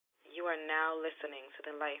are now listening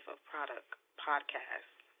to the Life of Produk Podcast.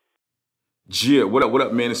 Yeah, what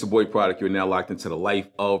up, man? It's the boy Product. You're now locked into the Life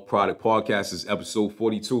of Product Podcast. This is episode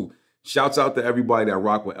 42. Shouts out to everybody that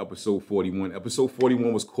rocked with episode 41. Episode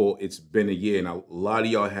 41 was called It's Been a Year, and a lot of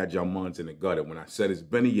y'all had your minds in the gutter. When I said it's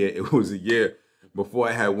been a year, it was a year before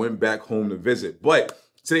I had went back home to visit. But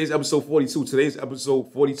today's episode 42. Today's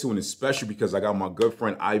episode 42, and it's special because I got my good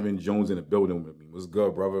friend Ivan Jones in the building with me. What's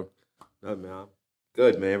good, brother? Good, man.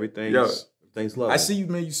 Good, man. Everything's lovely. I see you,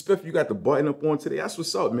 man. You spiff. You got the button up on today. That's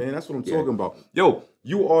what's up, man. That's what I'm talking about. Yo,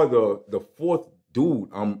 you are the fourth dude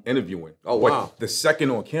I'm interviewing. Oh, wow. The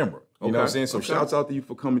second on camera. You know what I'm saying? So shouts out to you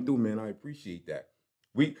for coming through, man. I appreciate that.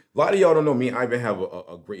 A lot of y'all don't know me and Ivan have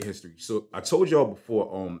a great history. So I told y'all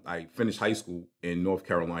before I finished high school in North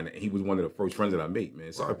Carolina, and he was one of the first friends that I made,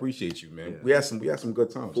 man. So I appreciate you, man. Yeah. We had some good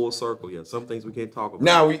times. Full circle, yeah. Some things we can't talk about.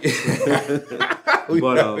 Now we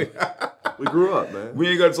grew up, man. We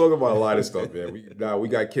ain't gonna talk about a lot of stuff, man. We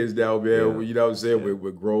got kids down there. Yeah. You know what I'm saying? Yeah.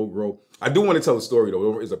 We're grow. I do want to tell a story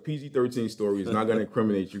though. It's a PG-13 story. It's not gonna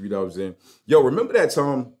incriminate you. You know what I'm saying? Yo, remember that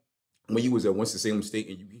time when you was at Winston-Salem State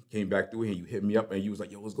and you came back through here and you hit me up and you was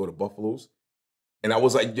like, yo, let's go to Buffalo's? And I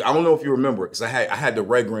was like, I don't know if you remember it, because I had the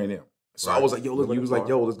red Grand Am. So I was like, yo,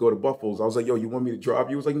 let's go to Buffalo's. I was like, yo, you want me to drive?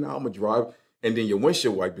 You was like, no, I'm gonna drive. And then your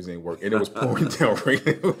windshield wipers ain't work, and it was pouring down rain.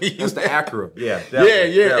 That's the Acura. Yeah,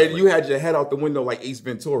 definitely. And you had your head out the window like Ace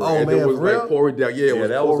Ventura. Oh, and man, it was like pouring down. Yeah, it was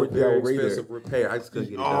that was a very down expensive repair. I just couldn't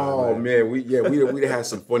get it done. Oh man, we had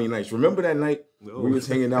some funny nights. Remember that night we was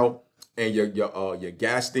hanging out and your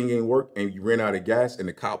gas thing ain't work, and you ran out of gas, and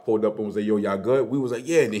the cop pulled up and was like, yo, y'all good? We was like,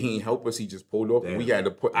 yeah, and then he ain't help us. He just pulled off. And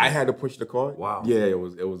I had to push the car. Wow. Yeah, it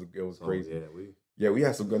was crazy. We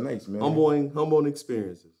had some good nights, man. Humbling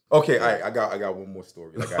experiences. Okay, all right, I got one more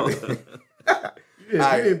story. You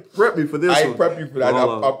didn't prep me for this. I didn't prep you for that.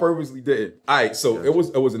 I purposely didn't. All right, so it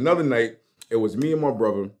was another night. It was me and my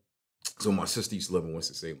brother. So my sister used to live in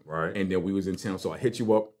Winston-Salem. Right. And then we was in town. So I hit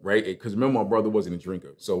you up, right? Because remember, my brother wasn't a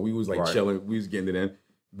drinker. So we was like chilling. We was getting it in.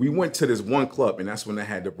 We went to this one club, and that's when I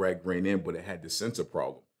had the red Grand in, but it had the sensor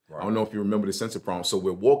problem. Right. I don't know if you remember the sensor problem. So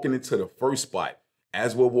we're walking into the first spot.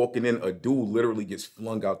 As we're walking in, a dude literally gets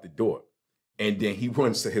flung out the door. And then he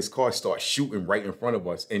runs to his car, starts shooting right in front of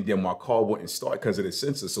us. And then my car wouldn't start because of the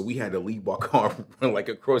sensor. So we had to leave our car and run like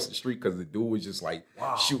across the street because the dude was just like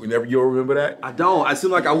shooting every. You remember that? I don't. I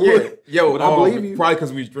seem like I would. Yeah. Yo, I believe you. Probably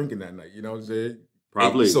because we was drinking that night. You know what I'm saying?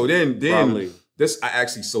 Probably. And so then I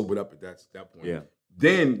actually sobered up at that point. Yeah.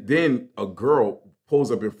 Then a girl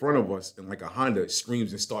pulls up in front of us and like a Honda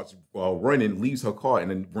screams and starts running, leaves her car,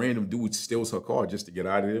 and then random dude steals her car just to get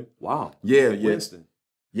out of there. Wow. Yeah. Winston.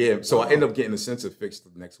 Yeah, so I ended up getting the sensor fixed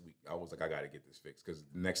the next week. I was like, I got to get this fixed because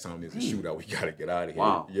next time there's a shootout, we got to get out of here.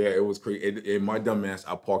 Wow. Yeah, it was crazy. And my dumb ass,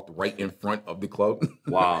 I parked right in front of the club.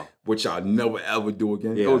 Wow. Which I'll never, ever do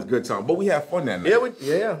again. Yeah. It was a good time. But we had fun that night. I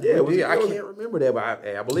can't remember that, but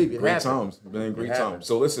I believe it. Great times, man. Great times.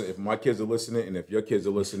 So listen, if my kids are listening and if your kids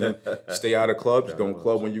are listening, stay out of clubs. Don't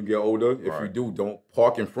club when you get older. If you do, don't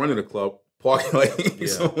park in front of the club. Park like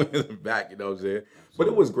somewhere in the back, you know what I'm saying? Absolutely. But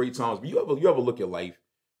it was great times. But you ever look at life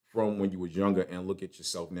from when you was younger and look at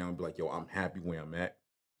yourself now and be like, yo, I'm happy where I'm at.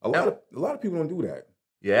 A lot of people don't do that.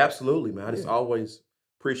 Yeah, absolutely, man. I just always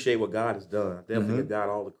appreciate what God has done. I definitely give God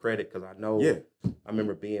all the credit because I know. Yeah. I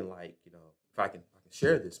remember being like, if I can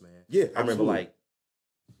share this, man. Yeah, I remember like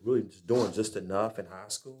really just doing just enough in high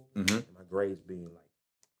school, and my grades being like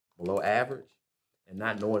below average, and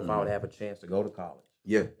not knowing if I would have a chance to go to college.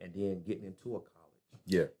 Yeah. And then getting into a college.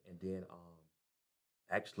 Yeah. And then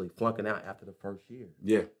actually flunking out after the first year.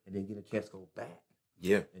 Yeah. And then getting a chance to go back.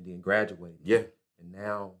 Yeah. And then graduating. Yeah. And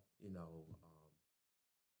now,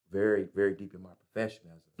 very, very deep in my profession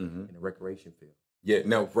as in the recreation field. Yeah.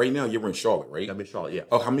 Now, right now, you're in Charlotte, right? I'm in Charlotte, yeah.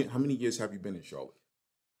 Oh, how many years have you been in Charlotte?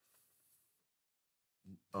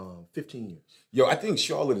 15 years. Yo, I think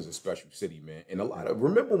Charlotte is a special city, man. And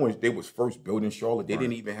remember when they was first building Charlotte, they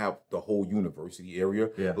didn't even have the whole university area.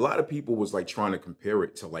 Yeah. A lot of people was like trying to compare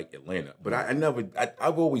it to like Atlanta. But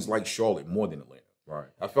I've always liked Charlotte more than Atlanta. Right.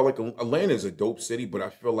 I feel like Atlanta is a dope city, but I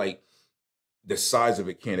feel like the size of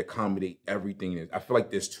it can't accommodate everything. I feel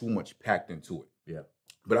like there's too much packed into it. Yeah.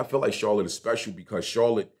 But I feel like Charlotte is special because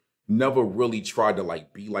Charlotte never really tried to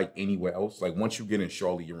like be like anywhere else. Like once you get in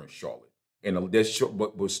Charlotte, you're in Charlotte. And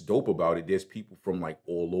but what's dope about it, there's people from like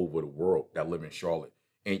all over the world that live in Charlotte.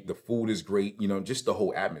 And the food is great, just the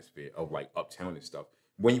whole atmosphere of like uptown and stuff.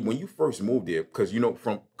 When you first moved there, because,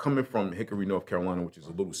 from coming from Hickory, North Carolina, which is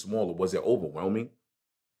a little smaller, was it overwhelming?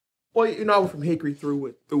 Well, I went from Hickory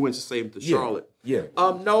through Winston-Salem to Charlotte. Yeah.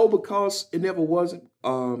 No, because it never wasn't.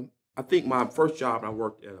 I think my first job, I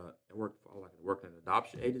worked like working in an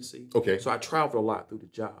adoption agency. Okay. So I traveled a lot through the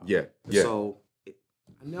job. Yeah. Yeah. So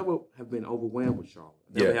I never have been overwhelmed with Charlotte.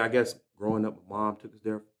 I guess growing up, my mom took us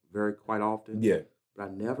there quite often. Yeah. But I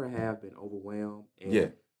never have been overwhelmed. And, Yeah.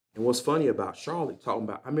 And what's funny about Charlotte, I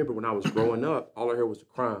remember when I was growing up, all I heard was the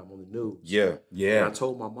crime on the news. Yeah. Yeah. And I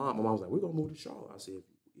told my mom was like, we're going to move to Charlotte. I said,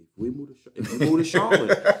 if you move to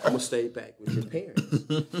Charlotte, I'm going to stay back with your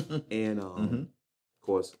parents. And, of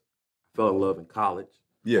course, I fell in love in college.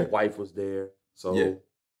 Yeah. My wife was there. So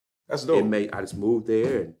that's dope. I just moved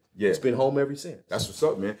there and it's been home ever since. That's what's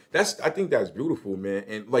up, man. I think that's beautiful, man.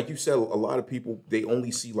 And like you said, a lot of people, they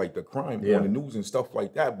only see like the crime on the news and stuff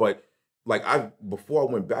like that. But like before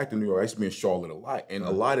I went back to New York, I used to be in Charlotte a lot. And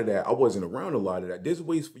a lot of that, I wasn't around a lot of that. There's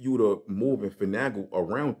ways for you to move and finagle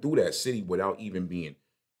around through that city without even being,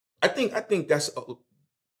 I think that's,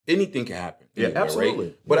 anything can happen. Anyway, absolutely.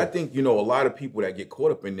 Right? But I think, a lot of people that get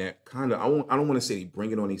caught up in that kind of, I don't want to say they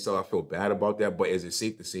bring it on themselves. I feel bad about that. But is it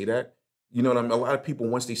safe to say that? You know what I mean? A lot of people,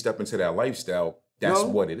 once they step into that lifestyle, that's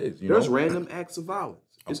what it is. There's random acts of violence.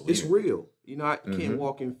 It's real. I can't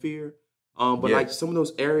walk in fear. But like some of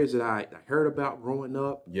those areas that I heard about growing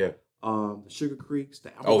up, the Sugar Creeks,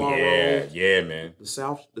 the Albemarle Roads, man, the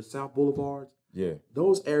South Boulevards,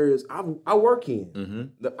 those areas I work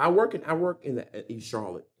in. I work in the East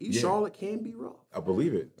Charlotte. Charlotte can be rough. I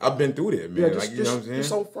believe it. I've been through there, man. You know what I'm saying?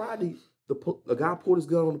 Just on Friday, the guy pulled his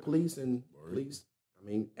gun on the police, and police.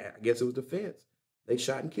 I guess it was defense. They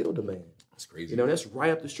shot and killed the man. That's crazy. That's right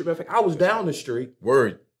up the street. In fact, I was down the street.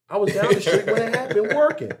 Word. I was down the street when it happened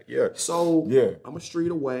working. So I'm a street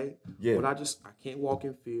away. But I can't walk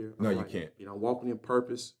in fear. No, you can't. I'm walking in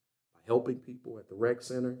purpose by helping people at the rec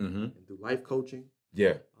center and through life coaching.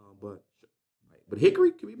 Yeah. But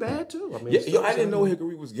Hickory can be bad too. I didn't know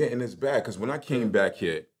Hickory was getting this bad because when I came back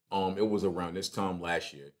here, it was around this time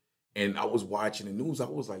last year. And I was watching the news. I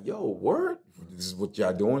was like, yo, word? This is what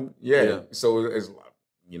y'all doing? Yeah. So it's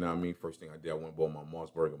like, first thing I did, I went and bought my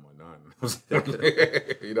Mossberg and my 9.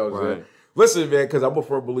 You know what I'm saying? Listen, man, because I'm a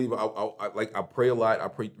firm believer. I pray a lot. I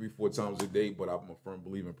pray 3-4 times a day, but I'm a firm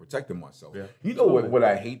believer in protecting myself. Yeah. You know what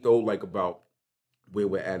I hate, though, like about where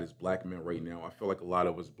we're at as black men right now? I feel like a lot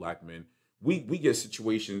of us black men, we get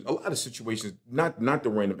situations, a lot of situations, not the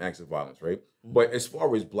random acts of violence, right? But as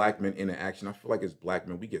far as black men in action, I feel like as black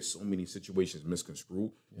men, we get so many situations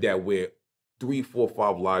misconstrued that where 3, 4,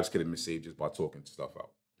 5 lives could have been saved just by talking stuff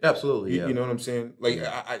out. Absolutely, you know what I'm saying? Like,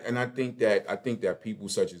 I think that people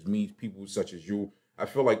such as me, people such as you, I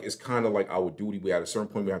feel like it's kind of like our duty. We at a certain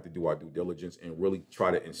point we have to do our due diligence and really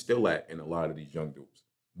try to instill that in a lot of these young dudes.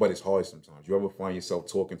 But it's hard sometimes. You ever find yourself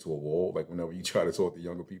talking to a wall, like whenever you try to talk to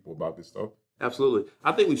younger people about this stuff? Absolutely.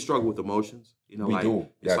 I think we struggle with emotions. We do.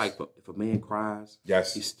 It's like if a man cries,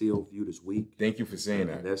 he's still viewed as weak. Thank you for saying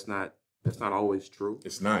that. That's not always true.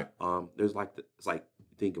 It's not. It's like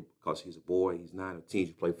you think because he's a boy, he's 9 or 10,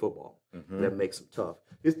 you play football. That makes him tough.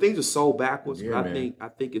 These things are so backwards. Yeah, I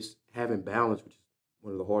think it's having balance, which is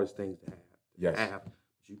one of the hardest things to have. Yes.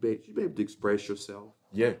 You be able to express yourself.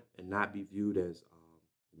 Yeah. And not be viewed as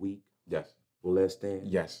weak. Yes. Or less than.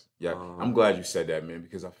 Yes. Yeah. I'm glad you said that, man,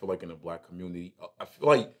 because I feel like in the black community, I feel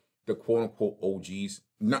like the quote unquote OGs,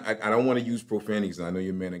 I don't want to use profanities, and I know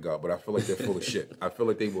you're a man of God, but I feel like they're full of shit. I feel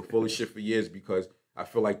like they were full of shit for years because I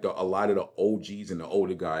feel like a lot of the OGs and the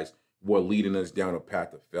older guys were leading us down a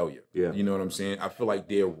path of failure. Yeah. You know what I'm saying? I feel like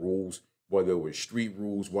their rules, whether it was street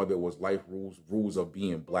rules, whether it was life rules of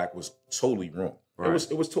being black, was totally wrong.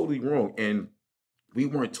 Right. It was totally wrong. And we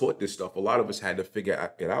weren't taught this stuff. A lot of us had to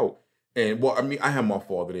figure it out. And I had my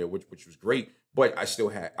father there, which was great, but I still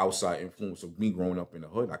had outside influence of me growing up in the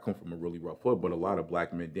hood. I come from a really rough hood, but a lot of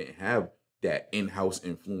black men didn't have that in-house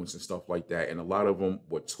influence and stuff like that. And a lot of them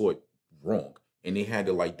were taught wrong. And they had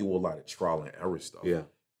to do a lot of trial and error stuff. Yeah.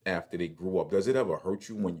 After they grew up. Does it ever hurt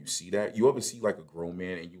you when you see that? You ever see a grown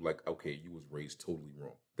man and you okay, you was raised totally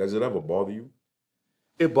wrong. Does it ever bother you?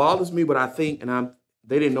 It bothers me, but I think,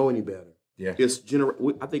 they didn't know any better. Yeah.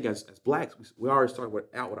 I think as blacks, we already started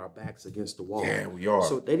out with our backs against the wall. Yeah, we are.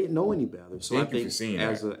 So they didn't know any better. So Thank I think you for seeing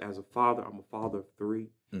as a father, I'm a father of 3,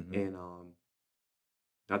 and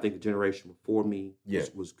I think the generation before me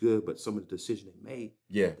was good, but some of the decisions they made,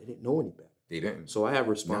 they didn't know any better. They didn't. So I have a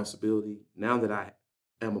responsibility now that I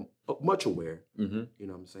am much aware. You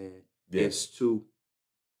know what I'm saying? Yeah. Is to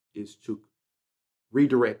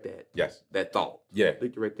redirect that thought. Yeah.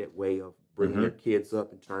 Redirect that way of bringing their kids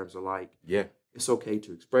up in terms of it's okay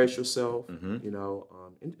to express yourself. You know,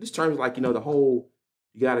 in this terms the whole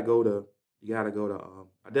you gotta go to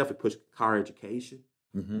I definitely push car education.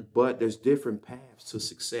 But there's different paths to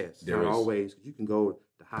success. Not always, because you can go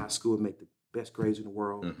to high school and make the best grades in the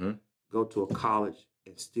world, go to a college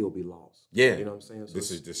and still be lost. Yeah. You know what I'm saying? So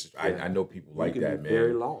this is I know people like that, man.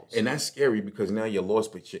 Very lost. And that's scary because now you're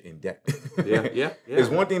lost, but you're in debt. Yeah. It's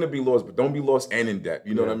one thing to be lost, but don't be lost and in debt.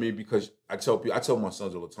 You know what I mean? Because I tell my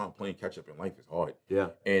sons all the time, playing catch up in life is hard. Yeah.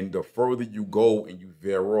 And the further you go and you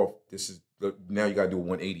veer off, now you got to do a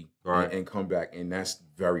 180 and come back, and that's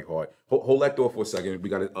very hard. Hold that thought for a second. We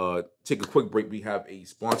got to take a quick break. We have a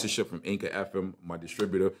sponsorship from Anchor FM, my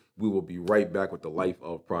distributor. We will be right back with the Life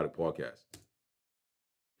of Product Podcast.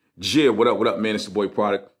 Yeah, what up, man? It's your boy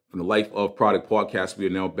Product from the Life of Product Podcast. We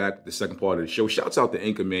are now back with the second part of the show. Shouts out to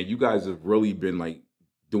Anchor, man. You guys have really been like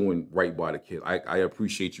doing right by the kid. I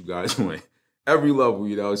appreciate you guys on every level.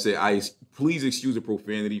 You know, please excuse the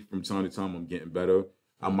profanity from time to time. I'm getting better.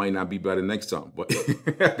 I might not be better next time, but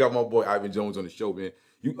I got my boy Ivan Jones on the show, man.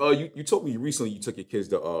 You told me recently you took your kids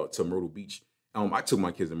to Myrtle Beach. I took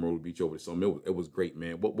my kids to Myrtle Beach over the summer. It was great,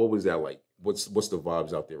 man. What was that like? What's the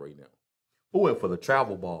vibes out there right now? We went for the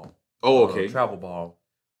travel ball. Oh, okay. Travel ball.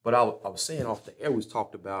 But I was saying off the air, we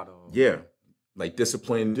talked about like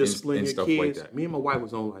discipline and stuff kids. like that. Me and my wife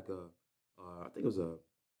was on like I think it was a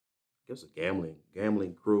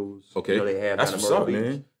gambling cruise. Okay, you know, they had that's what's up,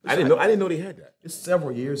 man. I didn't know they had that. It's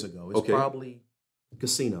several years ago. It's probably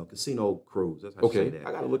casino cruise. That's how you say that.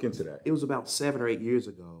 I gotta look into that. It was about 7 or 8 years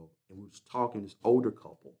ago, and we was talking to this older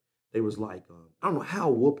couple. They was like, I don't know how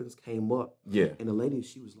whoopings came up. Yeah, and the lady,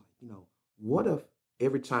 she was like, what if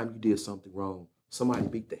every time you did something wrong, somebody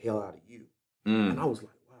beat the hell out of you? And I was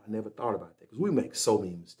like, wow, I never thought about that because we make so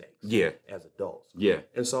many mistakes. Yeah, as adults. Yeah,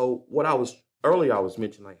 and so I was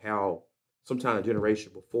mentioning like how sometimes a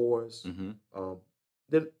generation before us,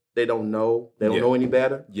 they don't know, know any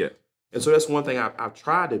better. Yeah, and so that's one thing I've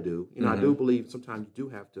tried to do. I do believe sometimes you do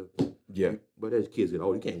have to. Yeah, but as kids get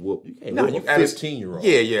older, you can't whoop. You can't whoop a 15-year-old.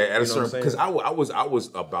 Yeah, at a certain, because I was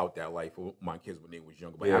about that life with my kids when they was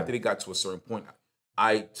younger. But after they got to a certain point,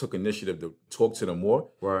 I took initiative to talk to them more.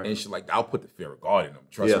 Right. And she's like, I'll put the fear of God in them.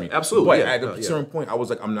 Trust me. Absolutely. But at a certain point, I was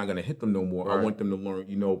like, I'm not gonna hit them no more. Right. I want them to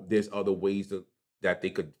learn. There's other ways that they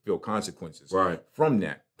could feel consequences from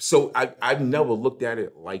that. So I've never looked at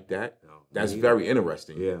it like that. No, that's very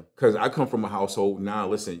interesting. Yeah. Because I come from a household,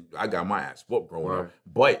 listen, I got my ass whooped growing up.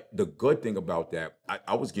 But the good thing about that,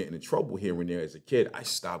 I was getting in trouble here and there as a kid. I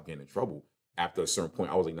stopped getting in trouble after a certain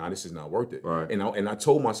point. I was like, this is not worth it. Right. And I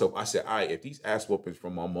told myself, I said, all right, if these ass whoopings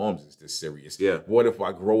from my mom's is this serious, what if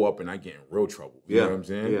I grow up and I get in real trouble? You know what I'm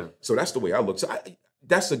saying? Yeah. So that's the way I look. So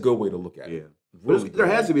that's a good way to look at it. Really there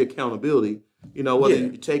has to be accountability. Whether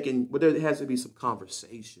you're taking, but there has to be some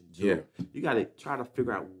conversation too. Yeah. You got to try to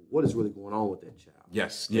figure out what is really going on with that child.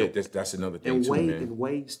 Yes. Yeah. That's another thing too, man. And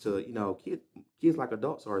ways to, kids like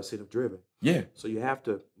adults are incentive driven. Yeah. So you got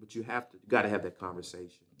to have that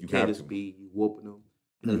conversation. You can't just be whooping them.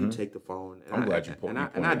 You take the phone. And I'm glad you pointed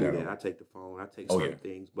that out. And I do that. I take the phone. I take certain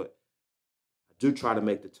things, but I do try to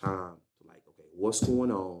make the time to like, okay, what's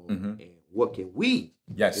going on and what can we?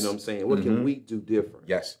 Yes. You know what I'm saying? What can we do different?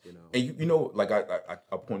 Yes. And like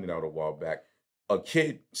I pointed out a while back, a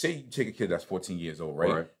kid, say you take a kid that's 14 years old,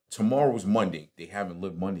 right? Tomorrow's Monday. They haven't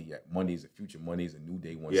lived Monday yet. Monday is the future. Monday is a new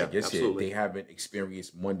day once it gets here. They haven't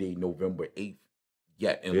experienced Monday, November 8th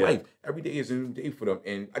yet in life. Every day is a new day for them.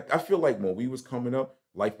 And I feel like when we was coming up,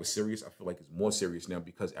 life was serious. I feel like it's more serious now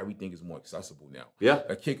because everything is more accessible now. Yeah.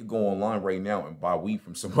 A kid could go online right now and buy weed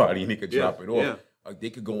from somebody and they could drop it off. Yeah.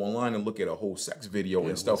 They could go online and look at a whole sex video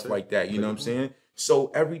and stuff like that. You know what I'm saying?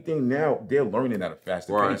 So everything now, they're learning at a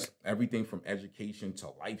faster pace. Everything from education to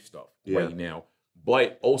life stuff right now.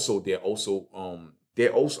 But also, I feel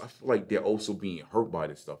like they're also being hurt by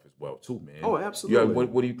this stuff as well too, man. Oh, absolutely. Yeah.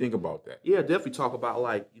 What do you think about that? Yeah, definitely talk about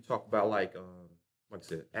like I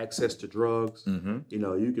said, access to drugs.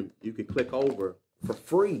 You can click over for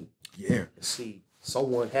free. Yeah. And see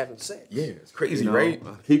someone having sex. Yeah, it's crazy, right?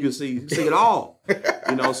 You can see it all.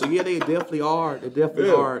 So yeah, they definitely are. They definitely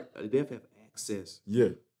have access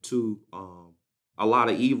to a lot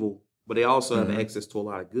of evil, but they also have access to a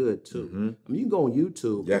lot of good too. I mean, you can go on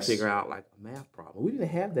YouTube and figure out like a math problem. We didn't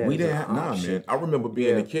have that. We didn't have man. I remember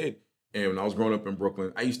being a kid. And when I was growing up in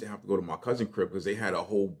Brooklyn, I used to have to go to my cousin's crib because they had a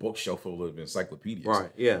whole bookshelf full of encyclopedias,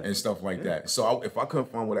 and stuff like that. So if I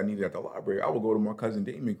couldn't find what I needed at the library, I would go to my cousin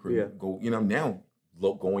Damien's crib. Go, now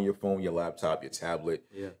go on your phone, your laptop, your tablet.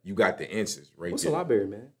 Yeah. You got the answers right What's there. What's the library,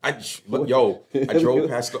 man? I drove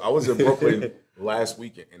past. I was in Brooklyn last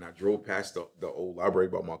weekend, and I drove past the old library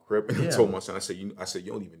by my crib, and I told my son, I said, you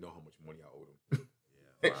don't even know how much money I owe them.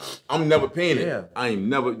 Wow. I'm never paying it. Yeah. I ain't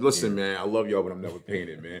never, listen, man, I love y'all, but I'm never paying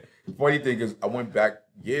it, man. The funny thing is, I went back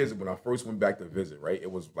years when I first went back to visit, right?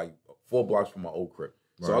 It was like 4 blocks from my old crib.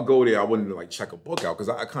 So I go there, I wanted to like check a book out because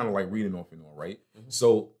I kind of like reading off and on, right?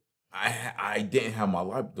 So I didn't have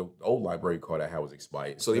the old library card I had was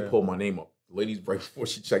expired. So they pulled my name up. The lady's right before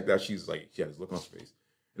she checked out, she's like, she had this look on her face.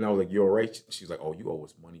 And I was like, you all right? She's like, oh, you owe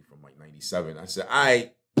us money from like 97. I said, all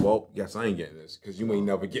right, well, yes, I ain't getting this because you ain't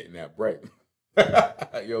never getting that bread.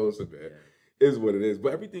 Yo, listen, man. It is what it is.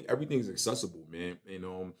 But everything's accessible, man.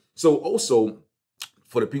 And so also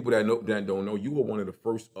for the people that don't know, you were one of the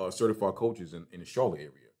first certified coaches in the Charlotte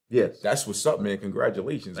area. Yes. That's what's up, man.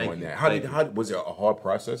 Congratulations on that. How was it a hard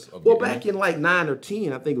process? Well, back in like 9 or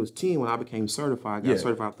 10, I think it was 10 when I became certified. I got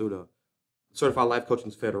certified through the Certified Life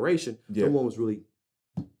Coaching Federation. No one was really,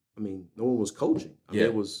 no one was coaching. I mean,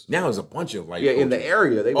 it was now there's a bunch of like in the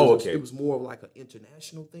area. It was more of like an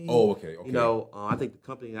international thing. Oh, okay. You know, I think the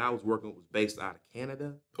company that I was working with was based out of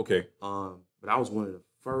Canada. Okay. But I was one of the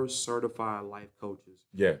first certified life coaches.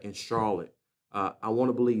 In Charlotte. I want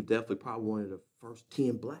to believe definitely probably one of the first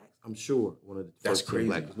 10 blacks. I'm sure one of the first 10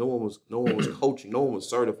 blacks. Because no one was coaching. No one was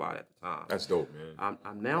certified at the time. That's dope, man.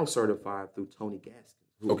 I'm now certified through Tony Gaskins,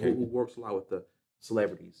 who works a lot with the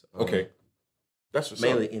celebrities. That's what's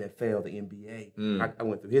mainly up. NFL, the NBA. I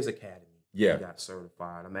went through his academy. And got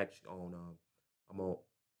certified. I'm actually on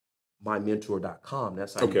mymentor.com.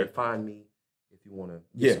 That's how you can find me if you want to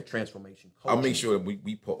get some transformation coaching. I'll make sure that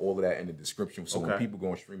we put all of that in the description so when people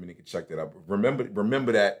go on streaming, they can check that out.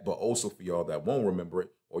 Remember that, but also for y'all that won't remember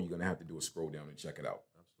it, all you're gonna have to do is scroll down and check it out.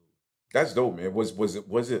 Absolutely. That's dope, man.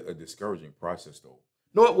 Was it a discouraging process though?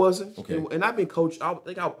 No, it wasn't. Okay. And I've been coached. I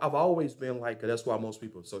think I've always been like, that's why most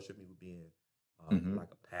people associate me with being like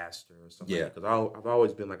a pastor or something. Because I've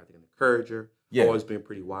always been like, I think, an encourager. I've always been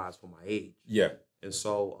pretty wise for my age. And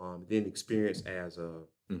so then experience as a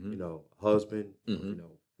husband,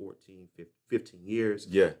 14, 15 years.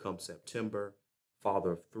 Come September,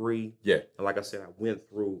 father of 3. And like I said, I've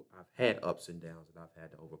had ups and downs that I've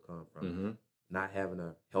had to overcome from not having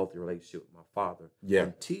a healthy relationship with my father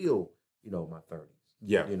until, my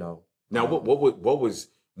 30s. Now, what was,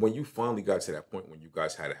 when you finally got to that point when you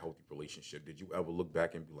guys had a healthy relationship, did you ever look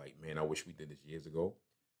back and be like, man, I wish we did this years ago?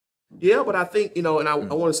 Yeah, but I think, and I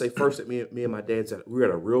want to say first that me and my dad said we're at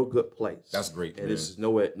a real good place. That's great, and this is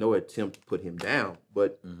no attempt to put him down,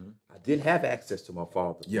 but I did have access to my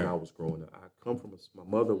father when I was growing up. I come from my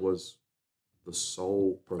mother was the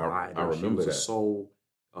sole provider. I remember that. The sole,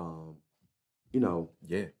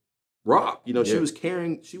 rock.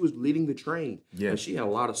 She was leading the train. And she had a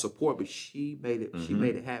lot of support, but she made it. She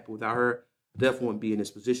made it happen. Without her, I definitely wouldn't be in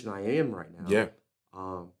this position I am right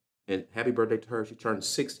now. And happy birthday to her. She turned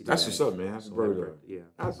 60. That's what's up, man. Happy birthday. Yeah.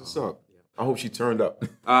 That's what's up. I hope she turned up.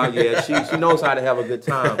 She knows how to have a good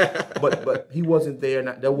time. But he wasn't there.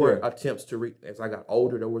 There were attempts to as I got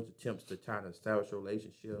older, there was attempts to try to establish a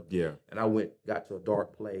relationship. And I got to a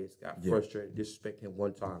dark place, got frustrated, disrespected him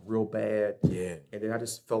one time real bad. And then I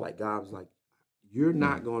just felt like God was like, you're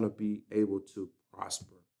not going to be able to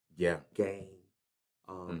prosper, gain,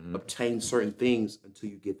 obtain certain things until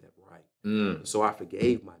you get that right. So I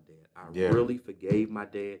forgave my dad. I really forgave my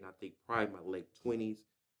dad. And I think probably in my late 20s,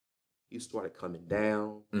 he started coming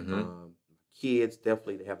down. Kids,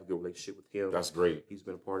 definitely, they have a good relationship with him. That's great. He's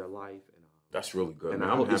been a part of life. And that's really good. And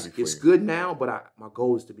I'm happy for you. It's good now, but my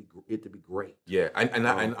goal is to be great. Yeah, and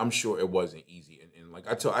I'm sure it wasn't easy. And like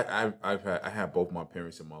I had both my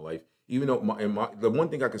parents in my life. Even though the one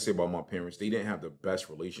thing I can say about my parents, they didn't have the best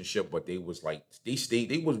relationship, but they was like they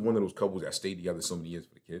was one of those couples that stayed together so many years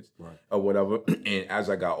for the kids, or whatever. And as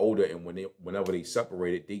I got older, and whenever they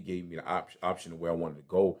separated, they gave me the option of where I wanted to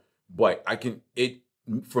go. But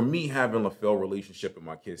for me having a failed relationship and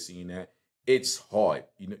my kids seeing that, it's hard.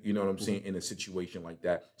 You know what I'm saying, in a situation like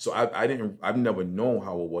that. So I've never known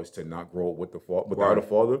how it was to not grow up without a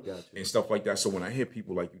father and stuff like that. So when I hear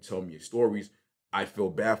people like you tell me your stories, I feel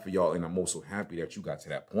bad for y'all, and I'm also happy that you got to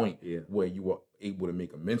that point where you were able to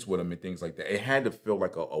make amends with them and things like that. It had to feel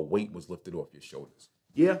like a weight was lifted off your shoulders.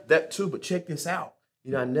 Yeah, that too. But check this out.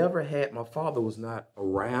 I never had, my father was not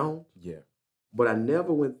around. But I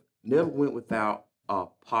never went without a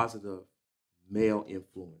positive male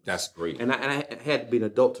influence. That's great. And I had to be an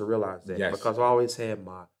adult to realize that because I always had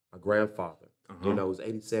my grandfather. Who's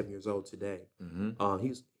 87 years old today.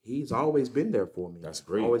 He's always been there for me. That's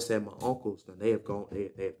great. I always had my uncles. Now they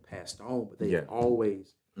have passed on, but they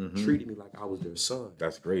always treated me like I was their son.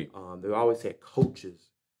 That's great. They always had coaches.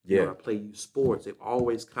 When I play youth sports, they've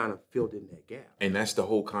always kind of filled in that gap. And that's the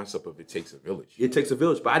whole concept of it takes a village. It takes a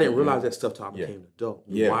village, but I didn't realize that stuff till I became an adult.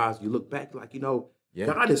 Wise, you look back like,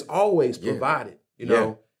 God has always provided.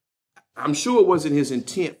 I'm sure it wasn't his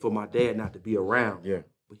intent for my dad not to be around.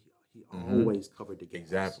 But he always covered the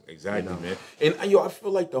gaps. Exactly, man. And I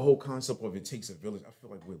feel like the whole concept of it takes a village, I feel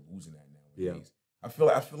like we're losing that nowadays. I feel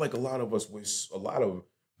like a lot of us, a lot of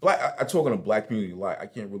I talk on a black community a lot. I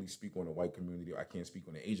can't really speak on the white community. I can't speak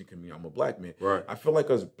on the Asian community. I'm a black man. Right. I feel like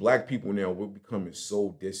us black people now, we're becoming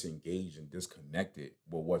so disengaged and disconnected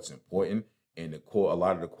with what's important and a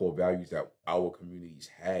lot of the core values that our communities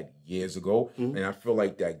had years ago. Mm-hmm. And I feel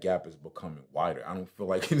like that gap is becoming wider. I don't feel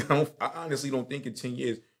like, I honestly don't think in 10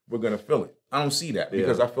 years we're going to feel it. I don't see that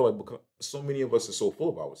because I feel like so many of us are so full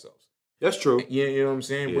of ourselves. That's true. Yeah, you know what I'm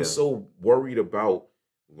saying? Yeah. We're so worried about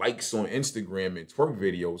likes on Instagram and twerk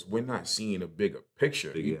videos. We're not seeing a bigger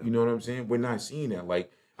picture. You know what I'm saying? We're not seeing that.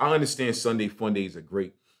 Like, I understand Sunday fun days are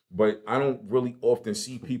great, but I don't really often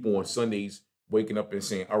see people on Sundays waking up and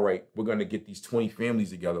saying, all right, we're going to get these 20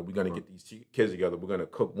 families together. We're going to get these kids together. We're going to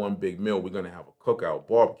cook one big meal. We're going to have a cookout,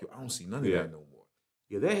 barbecue. I don't see none of that no more.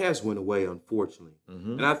 Yeah, that has went away, unfortunately.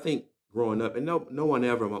 Mm-hmm. And I think growing up, and no one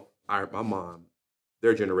ever, my mom,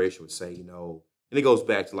 their generation would say, and it goes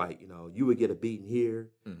back to like, you would get a beating here,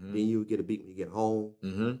 then you would get a beating when you get home.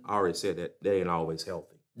 Mm-hmm. I already said that ain't always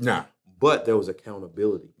healthy. Nah. But there was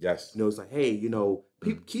accountability. Yes. It's like, hey,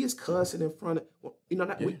 kids cussing in front of,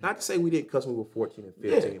 not to say we didn't cuss when we were 14 and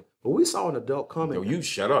 15, but we saw an adult coming. Yo, you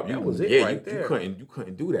shut up. That was it right there. You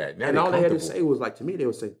couldn't do that. Now and all they had to say was like, to me, they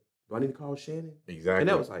would say, do I need to call Shannon? Exactly. And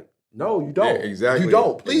that was like, no, you don't. Yeah, exactly. You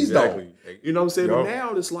don't. Please don't. You know what I'm saying? But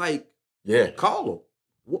now it's like, call them.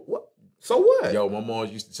 What? So what? Yo, my mom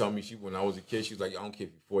used to tell me, when I was a kid, she was like, I don't care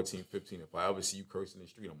if you're 14, 15. If I ever see you cursing in the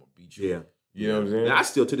street, I'm going to beat you. Yeah. You know what I'm saying? And I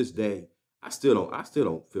still, to this day, I still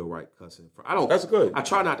don't feel right cussing. That's good. I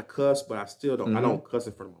try not to cuss, but I still don't. Mm-hmm. I don't cuss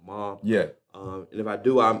in front of my mom. Yeah. And if I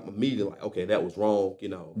do, I'm immediately like, okay, that was wrong.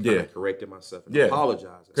 Correcting myself and apologizing.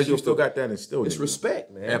 Because you still got that instilled. It's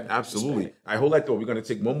respect, man. Absolutely. Respect. I hold that thought. We're going to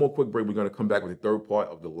take one more quick break. We're going to come back with the third part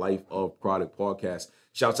of the Life of Product Podcast.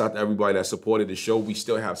 Shouts out to everybody that supported the show. We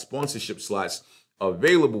still have sponsorship slots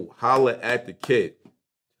available. Holla at the kid.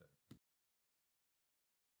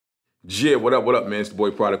 Yeah, what up, man? It's the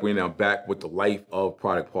boy Product. We're now back with the Life of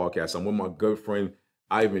Product Podcast. I'm with my good friend,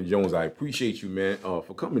 Ivan Jones. I appreciate you, man,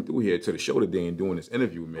 for coming through here to the show today and doing this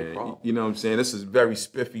interview, man. No you know what I'm saying? This is very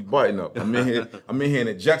spiffy button up. I'm in here in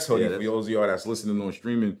a Jets hoodie. For those of y'all that's listening on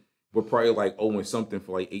streaming, we're probably like 0-something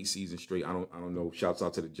for like 8 seasons straight. I don't know. Shouts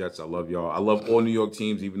out to the Jets. I love y'all. I love all New York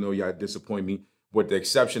teams, even though y'all disappoint me, with the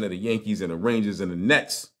exception of the Yankees and the Rangers and the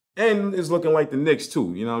Nets. And it's looking like the Knicks,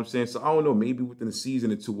 too. You know what I'm saying? So, I don't know. Maybe within a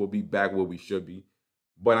season or two, we'll be back where we should be.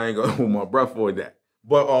 But I ain't going to hold my breath for that.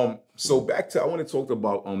 But so back to, I want to talk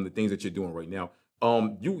about the things that you're doing right now.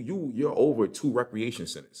 You're over 2 recreation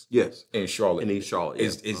centers. Yes. In Charlotte. In East Charlotte.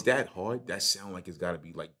 Is that hard? That sound like it's got to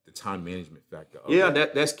be like the time management factor.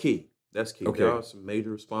 That's key. That's key. Okay. There are some major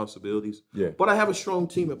responsibilities. Yeah. But I have a strong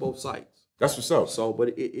team at both sites. That's what's up. So,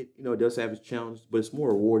 but it does have its challenges, but it's more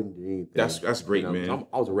rewarding than anything. That's great, man.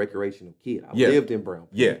 I was a recreational kid. I lived in Brown.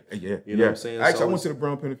 Yeah. You know what I'm saying? Actually, I went to the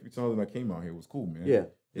Brown Pen a few times when I came out here. It was cool, man.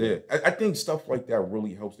 Yeah. I think stuff like that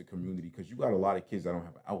really helps the community because you got a lot of kids that don't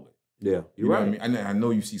have an outlet. Yeah, you're right. What I mean? I know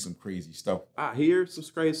you see some crazy stuff. I hear some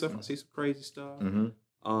crazy stuff. I see some crazy stuff.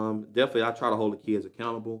 Mm-hmm. Definitely, I try to hold the kids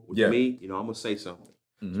accountable. With me, I'm gonna say something,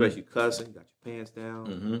 especially cussing. You got your pants down.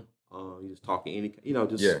 Mm-hmm. You just talking any, I'm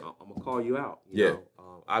gonna call you out. You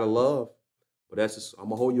know, out of love, but that's just I'm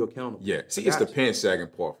gonna hold you accountable. Yeah, see, it's the pants sagging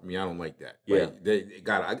part for me. I don't like that. Yeah,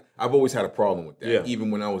 like, I've always had a problem with that. Yeah. Even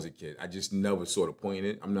when I was a kid, I just never saw the point in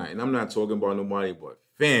it. I'm not talking about nobody, but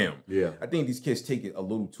fam. Yeah, I think these kids take it a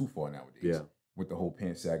little too far nowadays. Yeah, with the whole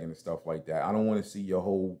pants sagging and stuff like that. I don't want to see your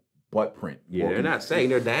whole butt print. Yeah, they're not saying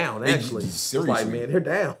they're down. Actually, seriously, like, man, they're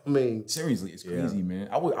down. I mean, seriously, it's crazy, man.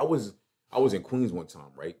 I was in Queens one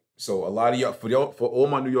time, right? So a lot of y'all, for all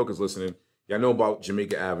my New Yorkers listening, y'all know about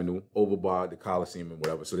Jamaica Avenue over by the Coliseum and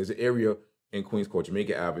whatever. So there's an area in Queens called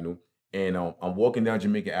Jamaica Avenue. And I'm walking down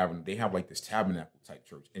Jamaica Avenue. They have like this tabernacle type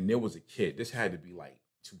church. And there was a kid. This had to be like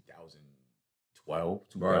 2012,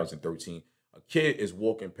 2013. Right. A kid is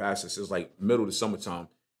walking past us. It's like middle of the summertime.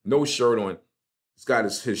 No shirt on. He's got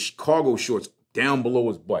his cargo shorts down below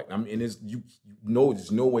his butt. I mean, and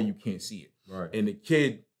there's no way you can't see it. Right. And the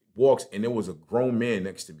kid walks, and there was a grown man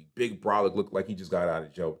next to me. Big brolic, looked like he just got out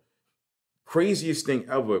of jail. Craziest thing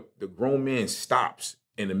ever, the grown man stops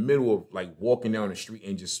in the middle of like walking down the street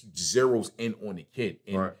and just zeroes in on the kid.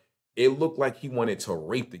 And it looked like he wanted to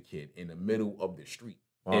rape the kid in the middle of the street.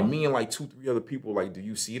 And me and like 2-3 other people like, do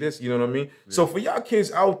you see this? You know what I mean? Yeah. So for y'all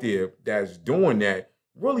kids out there that's doing that,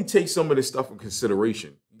 really take some of this stuff in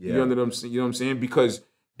consideration. Yeah. You know what I'm saying? Because,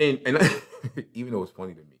 and even though it's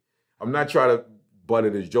funny to me, I'm not trying to butter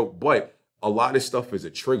this joke, but a lot of stuff is a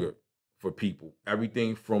trigger for people.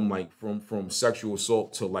 Everything from sexual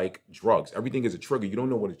assault to like drugs. Everything is a trigger. You don't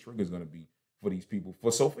know what a trigger is going to be for these people.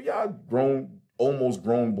 For y'all almost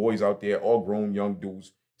grown boys out there, all grown young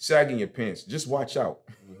dudes, sagging your pants. Just watch out.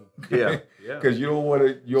 Yeah. Because you don't want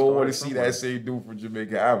to see that same dude from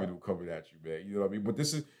Jamaica Avenue coming at you, man. You know what I mean? But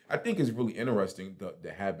I think it's really interesting,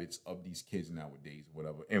 the habits of these kids nowadays,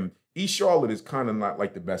 whatever. And East Charlotte is kind of not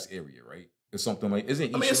like the best area, right? It's something like,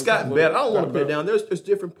 it's gotten better. I don't want to put it down. There's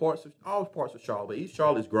different parts all parts of Charlotte. But East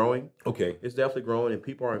Charlotte is growing. Okay. It's definitely growing, and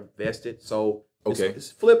people are invested. So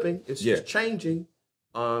it's flipping. It's changing.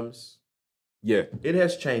 It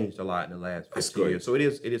has changed a lot in the last 15 years. So it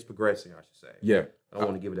is progressing, I should say. Yeah. I don't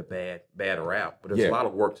want to give it a bad rap, but there's a lot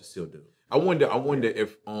of work to still do. I wonder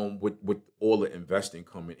if with all the investing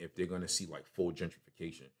coming, if they're gonna see like full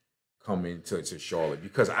gentrification coming to Charlotte,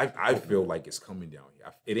 because I feel like it's coming down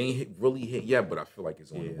here. It ain't really hit yet, but I feel like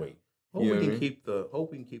it's on the way. Hope we can keep the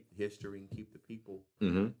history and keep the people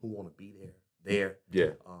who want to be there.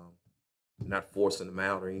 Yeah. Not forcing them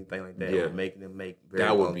out or anything like that. Yeah. Or making them make very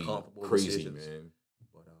that would uncomfortable be crazy, decisions.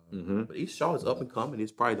 Man. But East Charlotte's up and coming.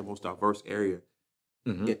 It's probably the most diverse area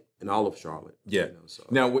in all of Charlotte. Yeah. You know, so.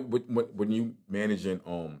 Now, when you managing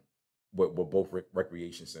with both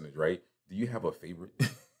recreation centers, right? Do you have a favorite?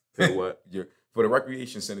 For what? For the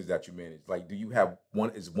recreation centers that you manage, like, do you have one?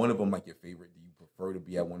 Is one of them like your favorite? Do you prefer to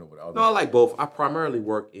be at one over the other? No, I like both. I primarily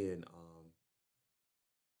work in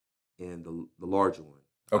the larger one.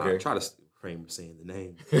 Okay. I try to refrain from saying the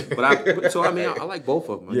name, but I like both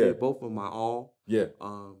of them. I give both of them my all. Yeah.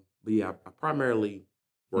 But yeah, I primarily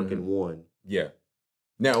work in one. Yeah.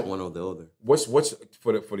 Now, one or the other. What's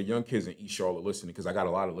for the young kids in East Charlotte listening? Because I got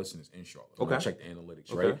a lot of listeners in Charlotte. Okay. I check the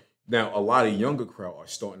analytics, right? Now, a lot of younger crowd are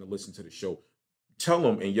starting to listen to the show. Tell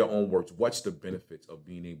them in your own words, what's the benefits of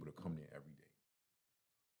being able to come there every day?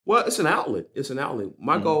 Well, it's an outlet.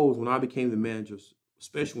 My goals when I became the manager,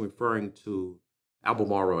 especially referring to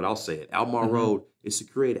Albemarle Road, I'll say it. Albemarle Road is to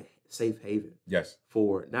create a safe haven. Yes.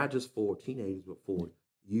 For not just for teenagers, but for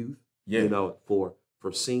youth. Yeah. You know, for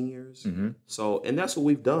seniors. So, and that's what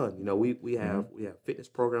we've done. You know, we have fitness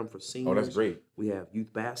program for seniors. Oh, that's great. We have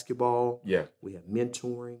youth basketball. Yeah. We have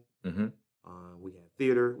mentoring. We have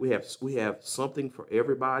theater. We have something for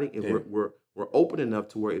everybody, and we're open enough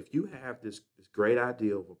to where if you have this great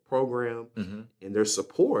idea of a program and their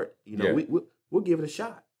support, you know, we'll give it a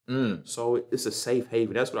shot. So it's a safe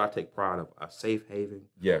haven. That's what I take pride of. A safe haven.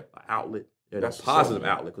 Yeah. An outlet. And a positive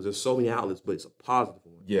outlet, because there's so many outlets, but it's a positive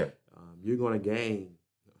one. Yeah. You're going to gain.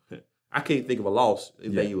 I can't think of a loss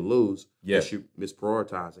that you would lose if you're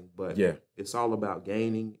misprioritizing, but it's all about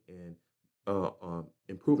gaining and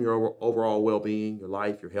improving your overall well-being, your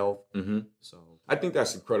life, your health. So I think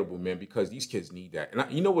that's incredible, man, because these kids need that. And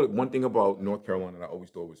you know what? One thing about North Carolina that I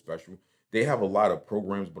always thought was special, they have a lot of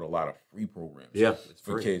programs, but a lot of free programs. Yeah,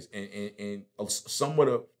 for kids. And some of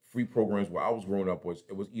the free programs where I was growing up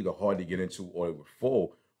it was either hard to get into or it was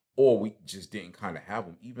full, or we just didn't kind of have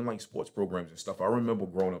them. Even like sports programs and stuff. I remember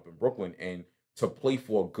growing up in Brooklyn, and to play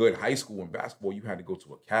for a good high school in basketball, you had to go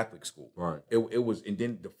to a Catholic school. Right. It was, and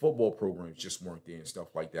then the football programs just weren't there and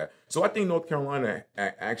stuff like that. So I think North Carolina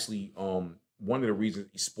actually, one of the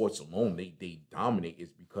reasons sports alone they dominate is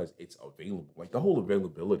because it's available. Like the whole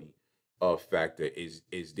availability factor is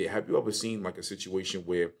there. Have you ever seen like a situation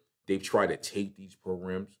where they've tried to take these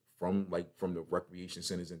programs from the recreation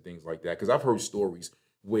centers and things like that? Because I've heard stories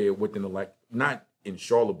where within not in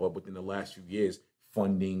Charlotte, but within the last few years,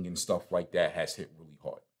 funding and stuff like that has hit really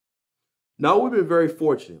hard. No, we've been very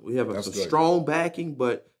fortunate. We have a strong backing,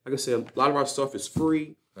 but like I said, a lot of our stuff is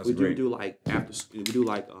free. We do like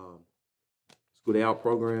school day out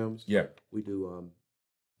programs. Yeah. We do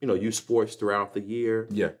youth sports throughout the year.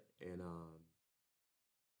 Yeah. And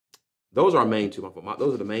those are our main two.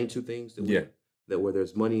 Those are the main two things that where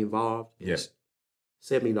there's money involved. Yes.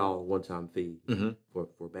 $70 one-time fee for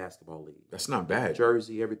basketball league. That's not bad.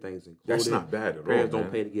 Jersey, everything's included. That's not bad at all. Parents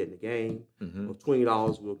don't pay to get in the game. For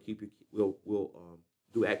 $20, we'll keep you. We'll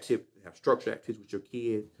do have structured activities with your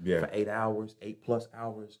kid for 8 hours, 8+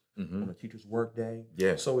 hours on a teacher's work day.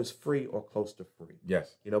 Yeah. So it's free or close to free.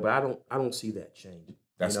 Yes. But I don't see that changing.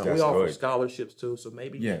 That's we offer scholarships too, so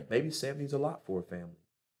maybe 70 is a lot for a family.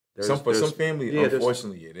 For some family,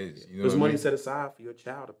 unfortunately, it is. There's money set aside for your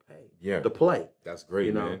child to pay, to play. That's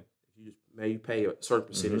great, man. You just pay a certain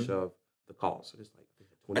percentage of the cost. So it's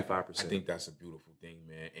like 25%. I think that's a beautiful thing,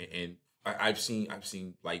 man. And I've seen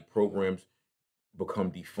like programs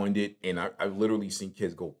become defunded, and I've literally seen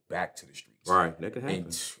kids go back to the streets. Right, that could happen. And,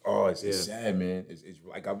 it's sad, man. It's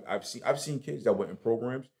like I've seen kids that were in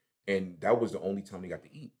programs, and that was the only time they got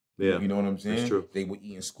to eat. Yeah, you know what I'm saying? That's true. They would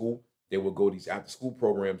eat in school. They would go to these after-school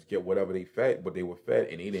programs, get whatever they fed, but they were fed,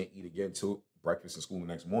 and they didn't eat again until breakfast in school the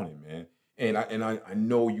next morning, man. And I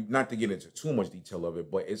know you, not to get into too much detail of it,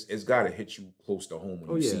 but it's got to hit you close to home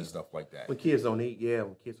when you see stuff like that. When kids don't eat,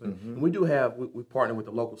 when kids don't eat. And we do have, we partner with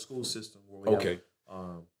the local school system where we have,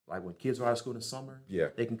 like when kids are out of school in the summer,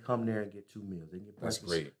 they can come there and get 2 meals. They can get breakfast.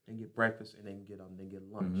 That's great. They can get breakfast and they can get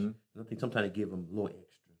lunch. And I think sometimes they give them a little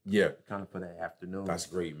extra. Yeah. Kind of for that afternoon. That's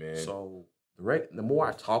great, man. So the more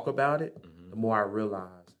I talk about it, the more I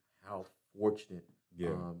realize how fortunate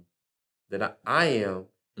that I am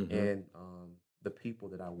and the people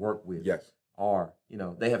that I work with are,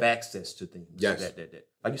 they have access to things. Yes. That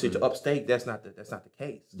like you said, to upstate, that's not the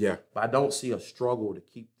case. Yeah. But I don't see a struggle to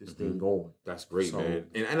keep this thing going. That's great, man.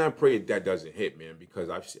 And I pray that doesn't hit, man, because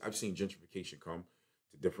I've seen gentrification come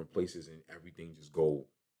to different places and everything just go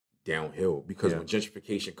downhill. Because when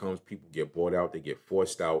gentrification comes, people get bought out, they get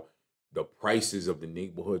forced out. The prices of the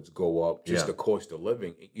neighborhoods go up, just the cost of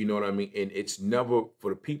living. You know what I mean? And it's never,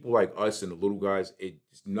 for the people like us and the little guys,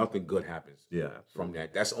 nothing good happens from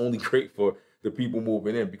that. That's only great for the people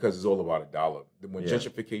moving in because it's all about a dollar. When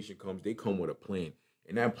gentrification comes, they come with a plan.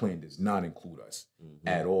 And that plan does not include us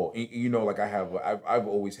at all. And, like I've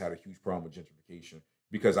always had a huge problem with gentrification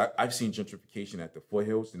because I've seen gentrification at the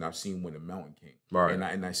foothills and I've seen when the mountain came. Right.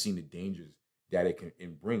 And I've seen the dangers that it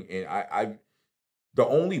can bring. And the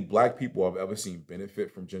only black people I've ever seen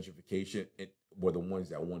benefit from gentrification were the ones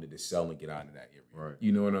that wanted to sell and get out of that area. Right.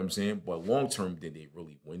 You know what I'm saying? But long term, did they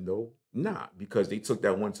really win though? Nah, because they took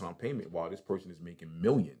that one-time payment while this person is making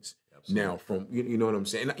millions. Absolutely. Now from, you know what I'm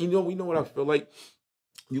saying? And you know what I feel like?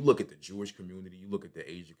 You look at the Jewish community, you look at the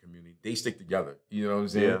Asian community, they stick together. You know what I'm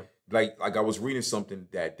saying? Yeah. Like I was reading something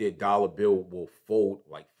that their dollar bill will fold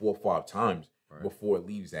like 4 or 5 times before it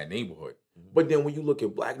leaves that neighborhood. But then when you look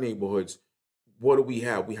at black neighborhoods, what do we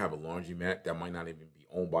have? We have a laundromat that might not even be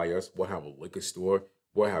owned by us. We'll have a liquor store.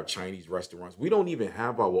 We'll have Chinese restaurants. We don't even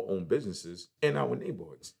have our own businesses in our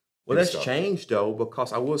neighborhoods. Well, that's changed though,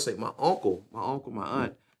 because I will say my uncle, my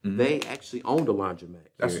aunt, they actually owned a laundromat.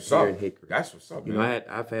 That's what's up. In Hickory. That's what's up. Man.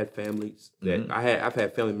 I've had families that I've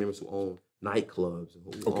had family members who own nightclubs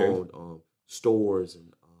and who owned stores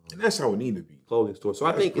and that's how it need to be. Clothing stores. So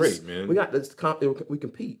I think it's great, man. We got this. We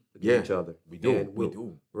compete against each other. We do. And we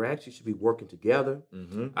do. We actually should be working together.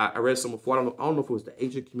 I read something before. I don't know if it was the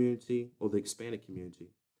Asian community or the Hispanic community,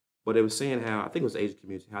 but it was saying how I think it was the Asian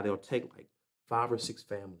community how they'll take like 5 or 6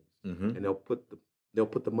 families and they'll put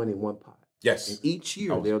the money in one pot. Yes. And each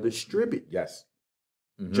year they'll distribute. Yes.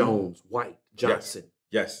 Jones, White, Johnson.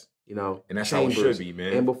 Yes. And that's Chambers. how it should be,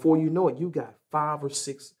 man. And before you know it, you got 5 or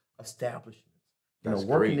 6 establishments.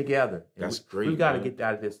 Working together. That's great. We've got to get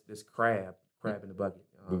out of this crab in the bucket.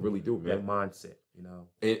 We really do, man. That mindset,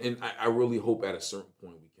 And I really hope at a certain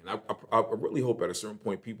point we can. I really hope at a certain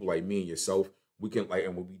point people like me and yourself, we can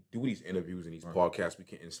and when we do these interviews and these podcasts, we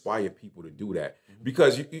can inspire people to do that.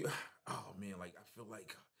 Because I feel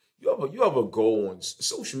like you have a goal on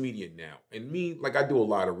social media now. And me, I do a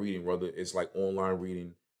lot of reading, whether it's like online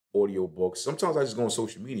reading, audio books. Sometimes I just go on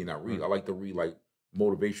social media and I read. I like to read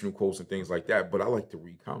motivational quotes and things like that, but I like to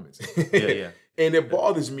read comments. And it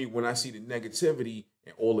bothers me when I see the negativity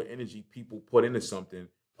and all the energy people put into something.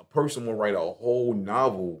 A person will write a whole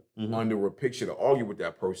novel under a picture to argue with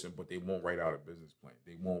that person, but they won't write out a business plan.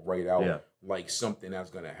 They won't write out something that's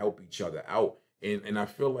going to help each other out. And I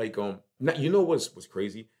feel like you know what's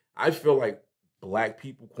crazy? I feel like black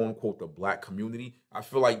people, quote unquote, the black community, I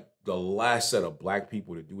feel like the last set of black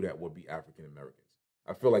people to do that would be African Americans.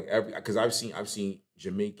 I feel like because I've seen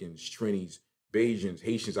Jamaicans, Trinis, Bajans,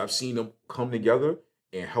 Haitians, I've seen them come together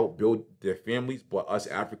and help build their families, but us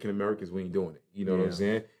African Americans, we ain't doing it. You know what I'm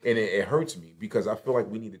saying? And it hurts me because I feel like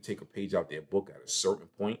we need to take a page out their book at a certain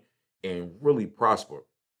point and really prosper.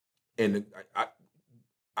 And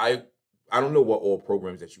I don't know what all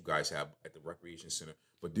programs that you guys have at the Recreation Center,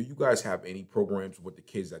 but do you guys have any programs with the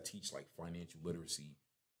kids that teach financial literacy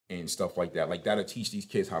and stuff like that? That'll teach these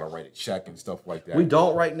kids how to write a check and stuff like that. We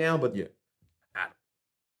don't right now, but when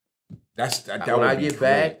I get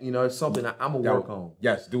back, it's something I'm going to work on.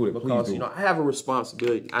 Yes, do it. Because, please do. I have a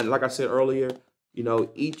responsibility. And like I said earlier,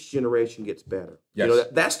 each generation gets better. Yes.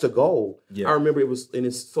 That's the goal. Yeah. I remember and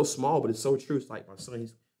it's so small, but it's so true. It's like my son,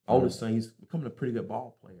 oldest son, he's becoming a pretty good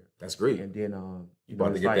ball player. That's great. And then you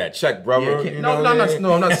about to get that check, brother. Yeah, I'm not saying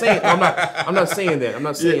I'm not saying that. I'm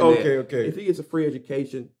not saying that. Okay. If he gets a free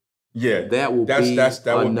education, that will be enough.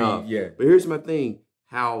 Would be, But here's my thing: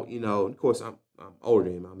 how of course I'm older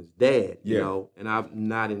than him. I'm his dad, and I'm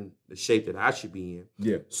not in the shape that I should be in.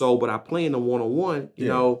 Yeah. So, but I play in the 1-on-1.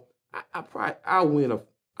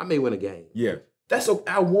 I may win a game. Yeah. That's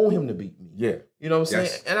okay. I want him to beat me. Yeah. You know what I'm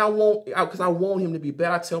saying? And I want him to be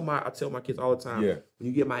better. I tell my kids all the time. Yeah. When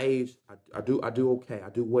you get my age, I do okay. I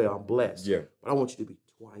do well. I'm blessed. Yeah. But I want you to be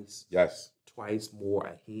twice more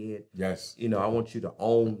ahead. Yes. You know, I want you to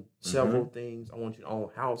own several things. I want you to own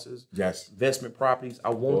houses. Yes. Investment properties. I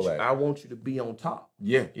want you to be on top.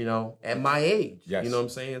 Yeah. You know, at my age. Yes. You know what I'm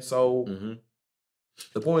saying? So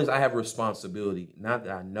the point is, I have a responsibility. Not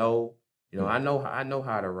that I know. You know, I know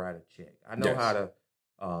how to write a check. I know how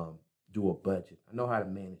to do a budget. I know how to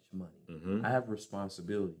manage money. I have a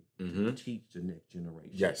responsibility to teach the next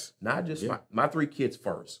generation. Yes. Not just my 3 kids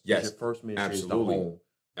first. Yes. Your first ministry is the Absolutely. home.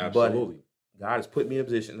 Absolutely. But God has put me in a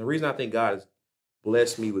position. The reason I think God has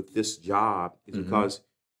blessed me with this job is because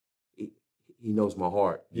he knows my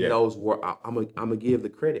heart. He knows where I'm gonna give the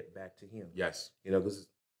credit back to him. Yes. You know, because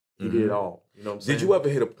he did it all. You know what I'm saying? Did you ever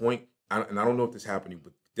hit a point, and I don't know if this happened to you,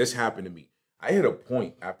 but this happened to me. I hit a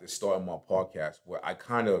point after starting my podcast where I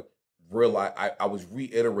kind of realized, I was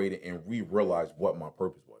reiterating and re-realized what my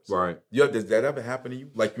purpose was. Right. Yeah, does that ever happen to you?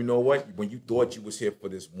 Like, you know what? When you thought you was here for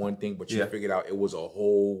this one thing, but you figured out it was a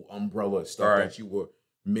whole umbrella of stuff that you were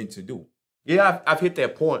meant to do. Yeah, I've hit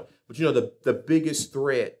that point. But you know, the biggest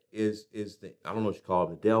threat is I don't know what you call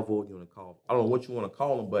him, the devil. You want to call him, I don't know what you want to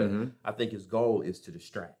call him, but I think his goal is to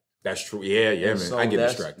distract. That's true. Yeah, man. So I get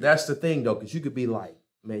distracted. That's the thing, though, because you could be like,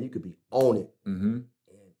 man, you could be on it.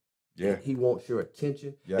 And he wants your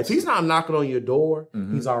attention. Yes. If he's not knocking on your door,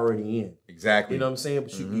 he's already in. Exactly. You know what I'm saying?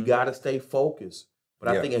 But you got to stay focused. But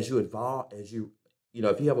I think as you evolve, if you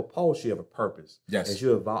have a pulse, you have a purpose. Yes. As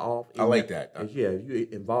you evolve. I like that. If you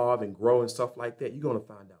evolve and grow and stuff like that, you're going to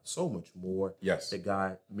find out so much more that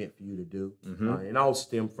God meant for you to do. And all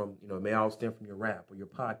stem from, it may all stem from your rap or your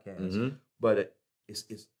podcast. But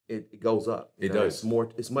it goes up. It does.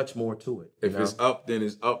 It's much more to it. If it's up, then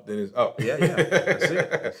it's up, then it's up. Yeah. That's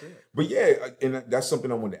it. But yeah, and that's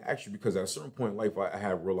something I wanted to ask you, because at a certain point in life, I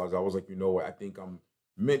had realized, I was like, you know what, I think I'm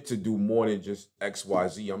meant to do more than just X, Y,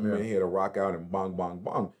 Z. I'm in here to rock out and bang, bang,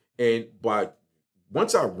 bang. But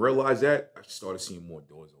once I realized that, I started seeing more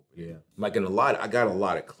doors open. Yeah. Like I got a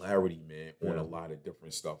lot of clarity, man, on a lot of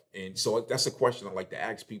different stuff. And so that's a question I like to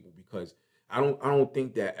ask people, because I don't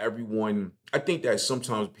think that I think that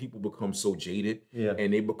sometimes people become so jaded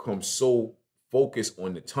and they become so focused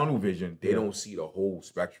on the tunnel vision, they don't see the whole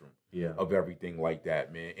spectrum of everything like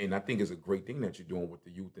that, man. And I think it's a great thing that you're doing with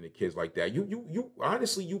the youth and the kids like that. You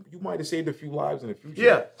honestly, you might have saved a few lives in the future.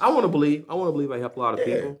 Yeah, I want to believe I helped a lot of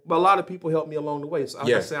people, but a lot of people helped me along the way. So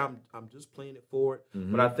I say I'm just playing it forward.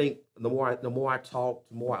 But I think the more I talk,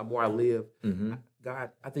 the more I live.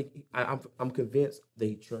 God, I think I'm convinced that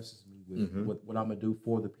He trusts me with what I'm gonna do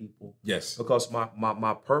for the people. Yes, because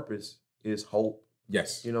my purpose is hope.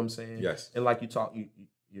 Yes, you know what I'm saying. Yes, and like you talk,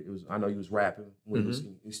 I know you was rapping.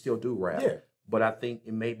 You still do rap. Yeah, but I think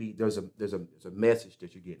it may be there's a message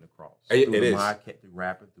that you're getting across. It is through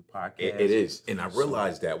rapping, through podcasts. It is, and I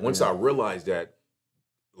realized that once I realized that,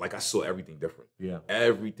 like I saw everything different. Yeah,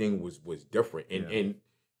 everything was different, and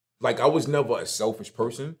like I was never a selfish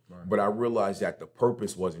person, but I realized that the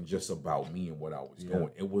purpose wasn't just about me and what I was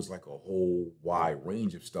doing. It was like a whole wide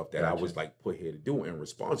range of stuff that I was like put here to do and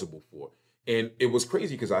responsible for. And it was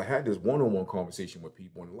crazy because I had this one-on-one conversation with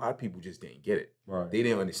people, and a lot of people just didn't get it. Right. They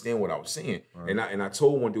didn't understand what I was saying. Right. And I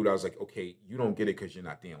told one dude, I was like, okay, you don't get it because you're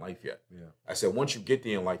not there in life yet. Yeah. I said, once you get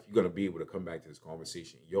there in life, you're going to be able to come back to this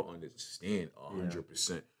conversation. You'll understand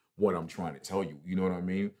 100% what I'm trying to tell you. You know what I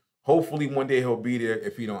mean? Hopefully one day he'll be there.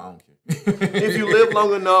 If he don't, I don't care. If you live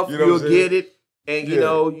long enough, you'll get it. And,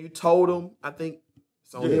 you told him, I think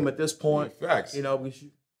it's on him at this point. Facts.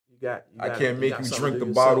 I can't make you drink the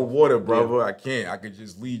bottled water, brother. Yeah. I can't. I could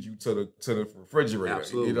just lead you to the refrigerator.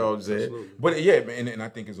 Absolutely. You know what I'm saying? Absolutely. But yeah, man, and I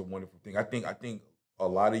think it's a wonderful thing. I think a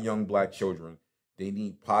lot of young Black children, they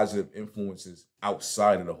need positive influences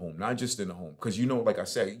outside of the home, not just in the home. Because like I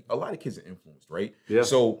said, a lot of kids are influenced, right? Yeah.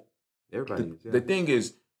 So everybody the thing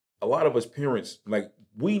is, a lot of us parents, like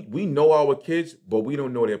we know our kids, but we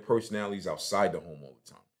don't know their personalities outside the home all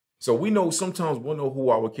the time. So sometimes we'll know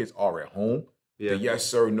who our kids are at home. Yeah. The yes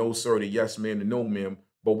sir, no sir, the yes ma'am, the no ma'am,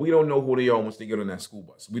 but we don't know who they are once they get on that school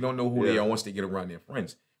bus. We don't know who they are once they get around their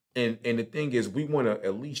friends. And the thing is, we want to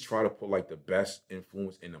at least try to put like the best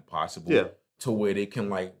influence in them possible to where they can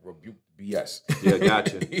like rebuke BS. Yeah,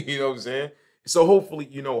 gotcha. You know what I'm saying? So hopefully,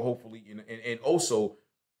 and also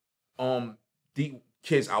the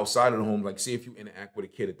kids outside of the home, like say if you interact with a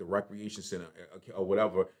kid at the recreation center or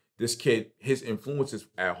whatever, this kid, his influences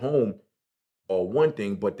at home or one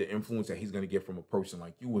thing, but the influence that he's going to get from a person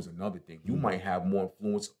like you is another thing. You might have more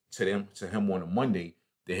influence to him on a Monday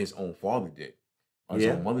than his own father did, or his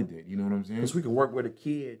own mother did. You know what I'm saying? Because we can work with a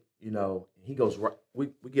kid, you know, he goes right. We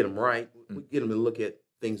get him right. We get him to look at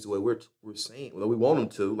things the way we're saying. Well, we want him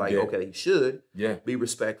to. Like, okay, he should. Yeah. Be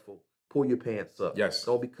respectful. Pull your pants up. Yes.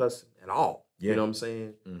 Don't be cussing at all. Yeah. You know what I'm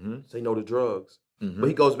saying? Mm-hmm. Say no to drugs. Mm-hmm. But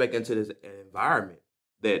he goes back into this environment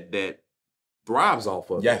that thrives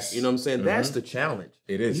off of. Yes. It. You know what I'm saying? Mm-hmm. That's the challenge.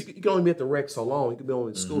 It is. You can only be at the rec so long. You can be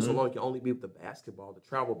only in school so long. You can only be with the basketball, the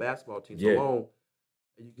travel basketball team so long.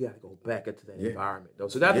 You got to go back into that environment, though.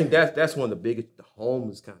 So I think that's one of the biggest. The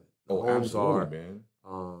homes kind of. Homes are, man.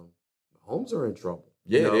 Homes are in trouble.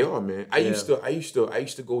 Yeah, you know? They are, man. I used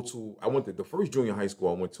to go to. I went to the first junior high school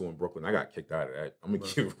I went to in Brooklyn. I got kicked out of that. I'm gonna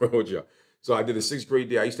keep it real with y'all. So I did a 6th grade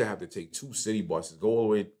there. I used to have to take 2 city buses, go all the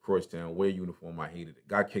way across town, wear a uniform. I hated it.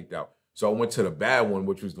 Got kicked out. So I went to the bad one,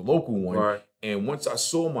 which was the local one. Right. And once I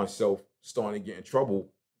saw myself starting to get in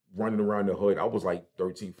trouble, running around the hood, I was like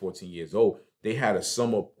 13, 14 years old. They had a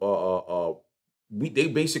summer. They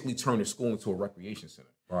basically turned the school into a recreation center.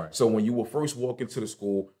 Right. So when you would first walk into the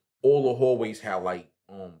school, all the hallways had like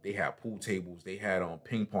they had pool tables, they had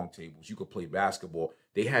ping pong tables. You could play basketball.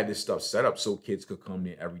 They had this stuff set up so kids could come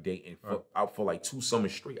there every day. And for like 2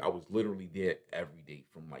 summers straight, I was literally there every day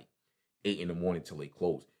from like 8 in the morning till they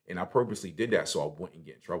closed. And I purposely did that so I wouldn't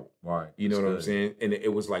get in trouble. Right. You know what I'm saying? And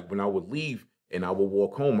it was like when I would leave and I would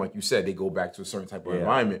walk home, like you said, they go back to a certain type of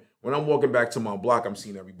environment. When I'm walking back to my block, I'm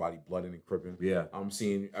seeing everybody blooding and cripping. Yeah. I'm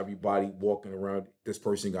seeing everybody walking around. This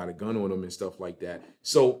person got a gun on them and stuff like that.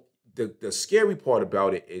 So the scary part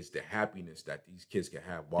about it is the happiness that these kids can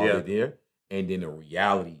have while they're there. And then the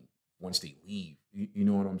reality once they leave. You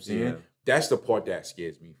know what I'm saying? Yeah. That's the part that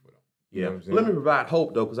scares me for them. You know what I'm saying? Let me provide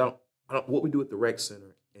hope, though, because I don't what we do at the rec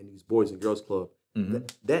center and these Boys and Girls Club,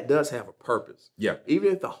 that does have a purpose. Yeah.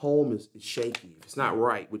 Even if the home is shaky, if it's not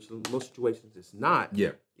right, which in most situations it's not.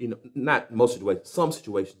 Yeah. You know, not most situations, some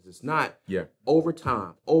situations it's not. Yeah. Over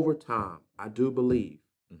time, I do believe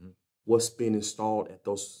what's being installed at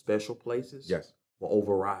those special places will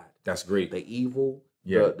override. That's great. The evil,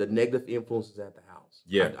 the negative influences at the house.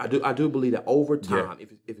 Yeah. I do believe that over time,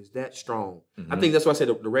 if it's that strong, I think that's why I said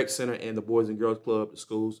the rec center and the Boys and Girls Club, the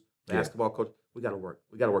schools, basketball coach, we got to work.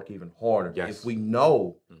 We got to work even harder if we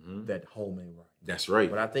know that home ain't right. That's right.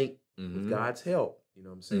 But I think with God's help, you know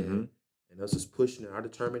what I'm saying, and us just pushing our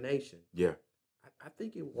determination. Yeah. I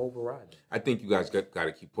think it will override. I think you guys got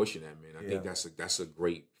to keep pushing that, man. I think that's a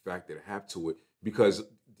great factor to have to it because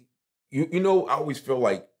you know I always feel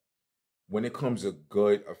like when it comes to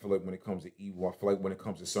good, I feel like when it comes to evil, I feel like when it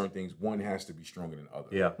comes to certain things, one has to be stronger than the other.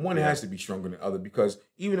 Yeah. One has to be stronger than the other because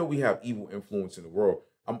even though we have evil influence in the world,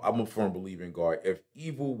 I'm a firm believer in God. If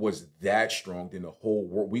evil was that strong, then the whole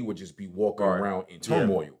world, we would just be walking around in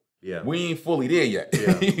turmoil. Yeah. We ain't fully there yet.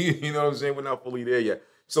 Yeah. You know what I'm saying? We're not fully there yet.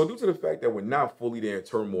 So due to the fact that we're not fully there in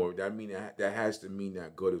turmoil, that has to mean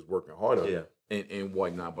that good is working harder and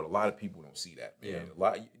whatnot. But a lot of people don't see that, man.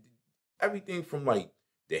 Everything from like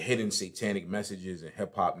the hidden satanic messages and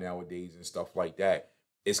hip hop nowadays and stuff like that.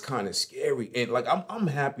 It's kind of scary. And like I'm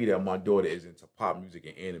happy that my daughter is into pop music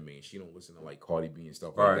and anime and she don't listen to like Cardi B and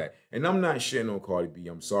stuff like that. And I'm not shitting on Cardi B.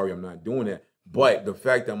 I'm sorry, I'm not doing that. But the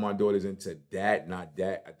fact that my daughter's into that, not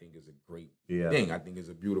that, I think is a great thing. I think it's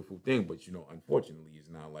a beautiful thing. But you know, unfortunately,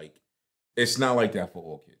 it's not like that for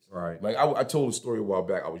all kids. Right. Like I told a story a while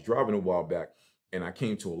back. I was driving a while back and I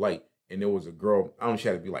came to a light. And there was a girl, I don't know, she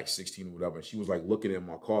had to be like 16 or whatever. And she was like looking at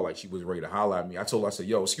my car like she was ready to holler at me. I told her, I said,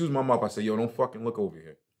 yo, excuse my mom. I said, yo, don't fucking look over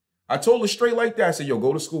here. I told her straight like that. I said, yo,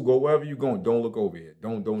 go to school, go wherever you're going. Don't look over here.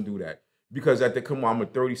 Don't do that. Because come on, I'm a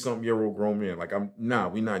 30-something-year-old grown man. Like, we're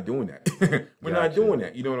not doing that. We're not doing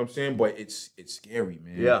that. You know what I'm saying? But it's scary,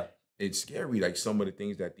 man. Yeah. It's scary, like some of the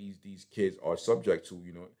things that these kids are subject to,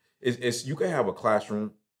 you know. It's you can have a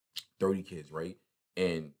classroom, 30 kids, right?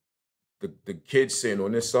 And the kids sitting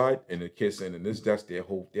on this side and the kids sitting in this desk,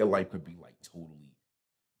 their life could be like totally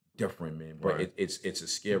different, man. But it's a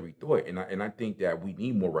scary thought, and I think that we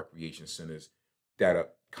need more recreation centers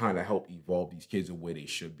that kind of help evolve these kids to where they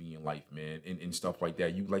should be in life, man, and stuff like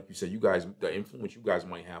that. Like you said, you guys, the influence you guys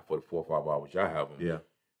might have for the 4 or 5 hours y'all have them,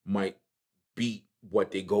 might beat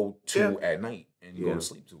what they go to at night and go to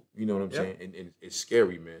sleep to. You know what I'm saying? And it's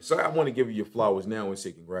scary, man. So I want to give you your flowers now and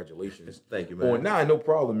say congratulations. Thank you, man. No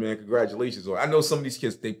problem, man. Congratulations. I know some of these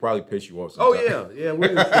kids, they probably piss you off sometimes. Oh, yeah.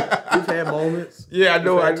 We've had moments. Yeah, I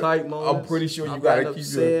know. Tight moments. I'm pretty sure you got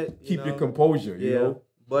to keep your composure, you know?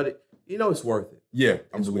 But, it's worth it. Yeah,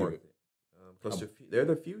 it's worth it. Because they're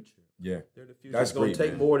the future. Yeah. They're the future. It's going to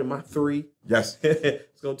take more than my 3. Yes.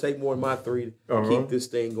 It's going to take more than my 3 to keep this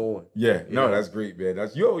thing going. Yeah. No, that's great, man.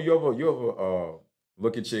 That's you ever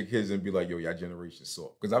look at your kids and be like, yo, your generation's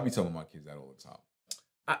soft. Because I be telling my kids that all the time.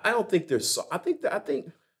 I don't think they're soft. I think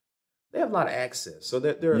they have a lot of access. So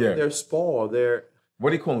they're spoiled. What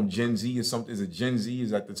do they call them? Gen Z or something? Is it Gen Z? Is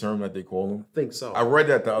that the term that they call them? I think so. I read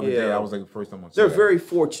that the other day. I was like, the first time I saw They're that. very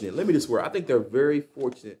fortunate. Let me just word. I think they're very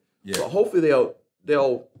fortunate. Yeah. So hopefully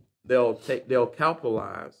they'll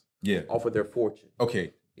capitalize off of their fortune.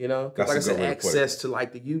 Okay. You know, because like I said, access to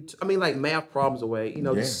like the YouTube. I mean, like math problems away. You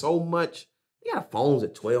know, there's so much. You got phones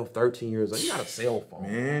at 12, 13 years old. You got a cell phone.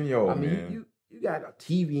 Man. You got a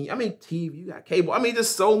TV. I mean, TV. You got cable. I mean,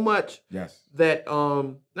 just so much. Yes. That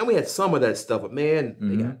now we had some of that stuff, but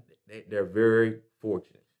man, they're very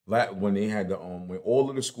fortunate. When they had when all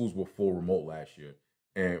of the schools were full remote last year,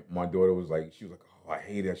 and my daughter was like, oh, I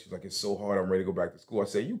hate it. She's like, it's so hard. I'm ready to go back to school. I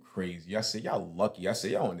said, you crazy. I said, y'all lucky. I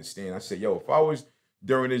said, y'all understand. I said, yo, if I was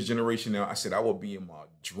during this generation now, I said, I would be in my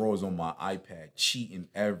drawers on my iPad, cheating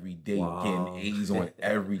every day, getting A's on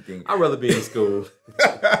everything. I'd rather be in school.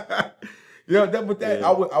 I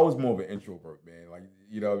was more of an introvert, man. Like,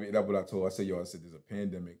 you know, that's what I told her. I said, there's a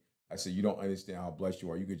pandemic. I said, you don't understand how blessed you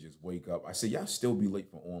are. You could just wake up. I said, y'all still be late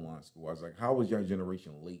for online school. I was like, how was your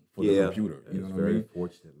generation late for the computer? You know what I mean?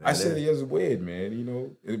 Fortunate, man. I said, it's weird, man. You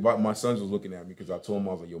know, my sons was looking at me because I told him,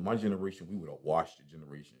 I was like, yo, my generation, we would have washed the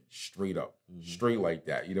generation straight up, straight like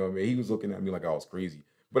that. You know what I mean? He was looking at me like I was crazy.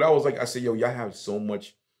 But I said, yo, y'all have so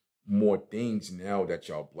much more things now that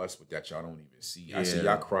y'all blessed with that y'all don't even see. I said,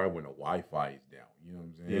 y'all cry when the Wi-Fi is down. You know what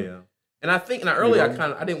I'm saying? Yeah. And I think, earlier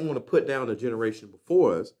I didn't want to put down the generation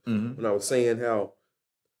before us when I was saying how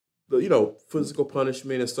the physical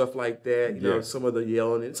punishment and stuff like that. You know, some of the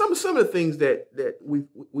yelling and some of the things that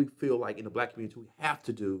we feel like in the Black community we have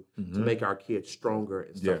to do to make our kids stronger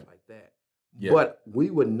and stuff like that. Yeah. But we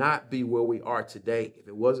would not be where we are today if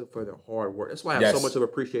it wasn't for their hard work. That's why I have so much of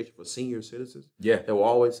appreciation for senior citizens. Yeah, they will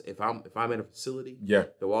always, if I'm in a facility,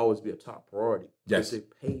 there will always be a top priority. Yes, they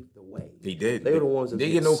paved the way. They did. They were the ones that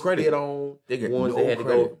they get no credit on. They get ones that had to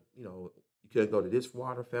go. You know, you couldn't go to this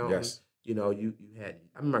water fountain. Yes. You know, you had.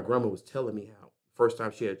 I remember my grandma was telling me how first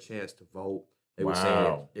time she had a chance to vote, they were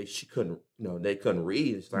saying that she couldn't. You know, they couldn't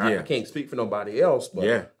read. It's like I can't speak for nobody else,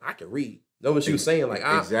 but I can read. Know what she was saying? Like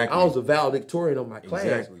I was a valedictorian on my class.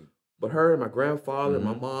 Exactly. But her and my grandfather, and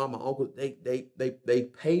my mom, my uncle, they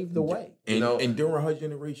paved the way. And during her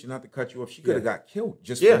generation, not to cut you off, she could have got killed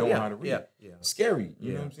just for knowing how to read. Yeah. Scary.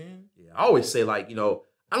 You know what I'm saying? Yeah. I always say, like, I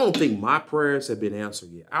don't think my prayers have been answered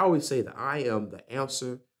yet. I always say that I am the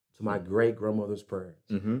answer to my great grandmother's prayers.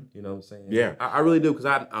 Mm-hmm. You know what I'm saying? Yeah. I really do,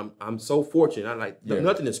 because I'm so fortunate.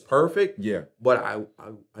 Nothing is perfect. Yeah. But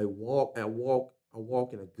I walk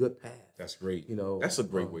in a good path. That's great. That's a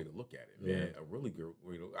great way to look at it, man. Yeah. A really good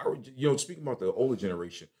way to. Speaking about the older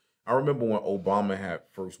generation, I remember when Obama had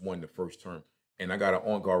won the first term, and I got an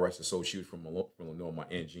on-guard arrest associate from Illinois, my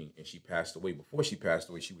Aunt Jean, and she passed away. Before she passed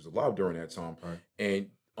away, she was alive during that time,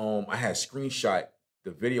 and I had screenshot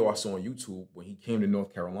the video I saw on YouTube when he came to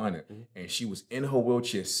North Carolina, and she was in her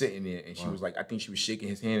wheelchair sitting there, and she was like, I think she was shaking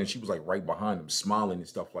his hand, and she was like right behind him, smiling and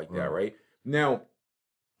stuff like that, right? Now,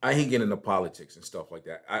 I hate getting into politics and stuff like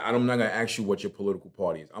that. I'm not gonna ask you what your political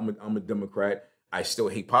party is. I'm a Democrat. I still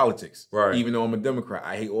hate politics, right? Even though I'm a Democrat,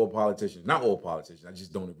 I hate all politicians. Not all politicians. I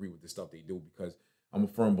just don't agree with the stuff they do, because I'm a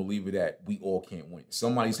firm believer that we all can't win.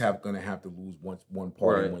 Somebody's gonna have to lose once one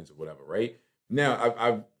party wins or whatever, right? Now,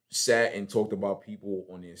 I've sat and talked about people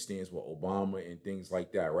on their stands with Obama and things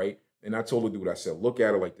like that, right? And I told the dude, I said, look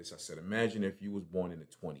at it like this. I said, imagine if you was born in the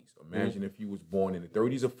 20s. Imagine if you was born in the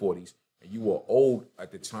 30s or 40s. And you were old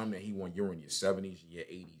at the time that he won. You're in your 70s, your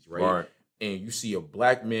 80s, right? And you see a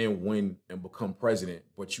black man win and become president,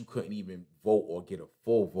 but you couldn't even vote or get a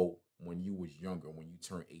full vote when you was younger, when you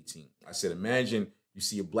turned 18. I said, imagine you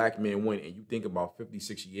see a black man win, and you think about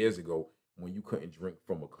 56 years ago when you couldn't drink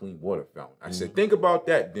from a clean water fountain. I said, think about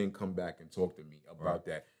that, then come back and talk to me about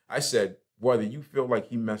that. I said, whether you feel like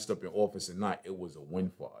he messed up in office or not, it was a win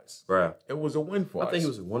for us. Right. It was a win for us. I think he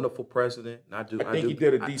was a wonderful president. I think he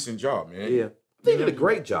did a decent job, man. Yeah. I think he did a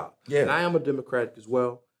great job. Yeah. And I am a Democrat as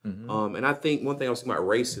well. Mm-hmm. And I think one thing I was thinking about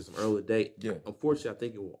racism earlier today, unfortunately, I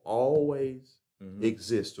think it will always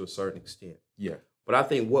exist to a certain extent. Yeah. But I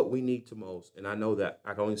think what we need to most, and I know that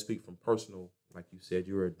I can only speak from personal, like you said,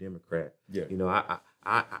 you're a Democrat. Yeah.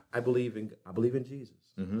 I believe in Jesus.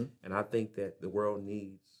 Mm-hmm. And I think that the world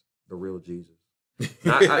needs the real Jesus.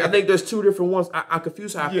 I think there's two different ones. I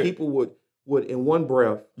confuse how people would in one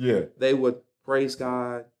breath, they would praise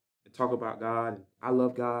God and talk about God and I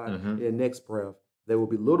love God. In the next breath, they would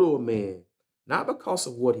belittle a man, not because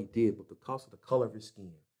of what he did, but because of the color of his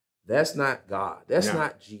skin. That's not God. That's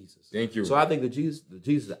not Jesus. Thank you. So I think the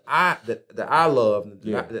Jesus that I love,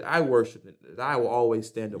 that I worship, that I will always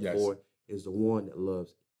stand up for, is the one that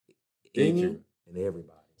loves any and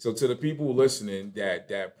everybody. So to the people listening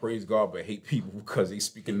that praise God but hate people because they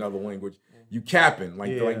speak another language, you capping.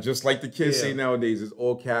 Like just like the kids say nowadays, it's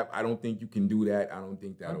all cap. I don't think you can do that. I don't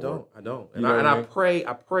think that'll work. I don't. And I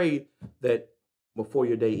pray that before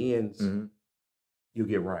your day ends, you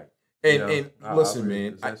get right. And listen,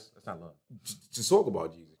 man, that's not love. To talk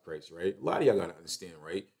about Jesus Christ, right? A lot of y'all gotta understand,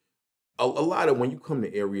 right? A lot of when you come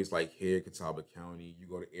to areas like here, Catawba County, you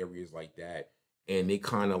go to areas like that, and they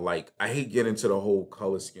kind of like, I hate getting into the whole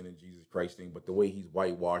color skin of Jesus Christ thing, but the way he's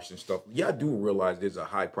whitewashed and stuff, y'all do realize there's a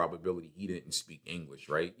high probability he didn't speak English,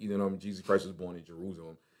 right? You know, Jesus Christ was born in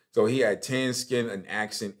Jerusalem. So he had tan skin, an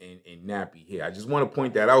accent, and nappy hair. I just want to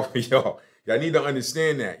point that out for y'all. Y'all need to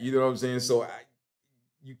understand that. You know what I'm saying? So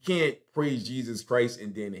you can't praise Jesus Christ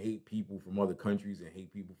and then hate people from other countries and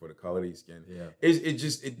hate people for the color of their skin. Yeah.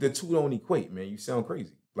 The two don't equate, man. You sound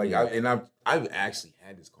crazy. Like I've actually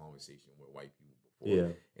had this conversation with white people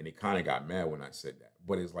before, and they kind of got mad when I said that.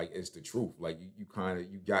 But it's like it's the truth. Like you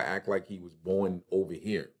got to act like he was born over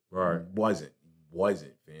here. Right? He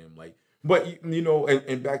wasn't, fam. Like, but you know,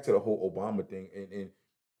 and back to the whole Obama thing, and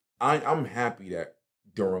I'm happy that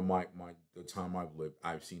during the time I've lived,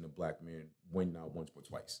 I've seen a black man win not once but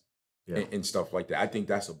twice, and stuff like that. I think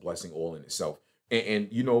that's a blessing all in itself. And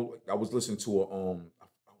you know, I was listening to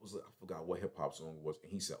I forgot what hip hop song it was,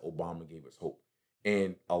 and he said Obama gave us hope,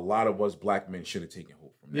 and a lot of us black men should have taken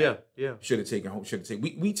hope from that. Should have taken hope.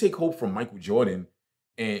 We take hope from Michael Jordan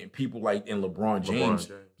and people like LeBron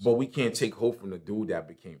James, but we can't take hope from the dude that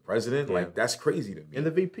became president. Like that's crazy to me. And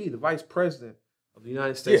the VP, the vice president of the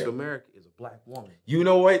United States of America, is a black woman. You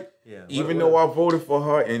know what? Yeah. Even though I voted for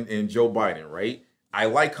her and Joe Biden, right? I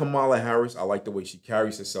like Kamala Harris. I like the way she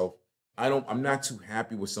carries herself. I'm not too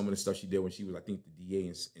happy with some of the stuff she did when she was, I think, the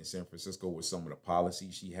DA in San Francisco with some of the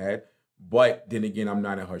policies she had. But then again, I'm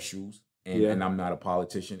not in her shoes, and I'm not a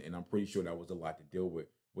politician, and I'm pretty sure that was a lot to deal with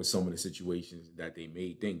some of the situations that they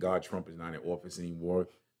made. Thank God Trump is not in office anymore.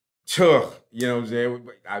 You know what I'm saying?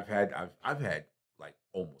 I've had like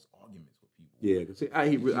almost arguments with people. Yeah, because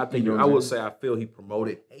I think I would say I feel he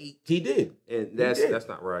promoted hate. He did, and that's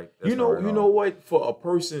not right. That's you know what? For a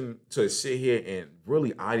person to sit here and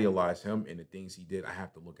really idealize him and the things he did, I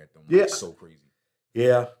have to look at them. Like, so crazy.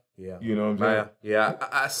 Yeah. You know what I'm saying? Yeah.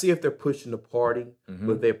 I see if they're pushing the party,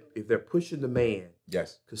 but if they're pushing the man.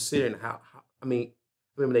 Yes. Considering how I mean,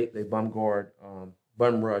 remember they bum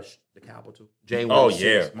rushed the Capitol. January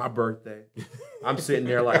 6th, my birthday. I'm sitting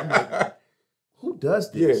there I'm like, who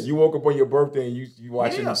does this? Yeah, you woke up on your birthday and you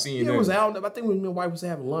watching the scene. It was out. I think when me and wife was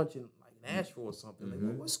having lunch in Nashville or something.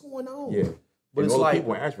 Like, what's going on? Yeah. But and it's all like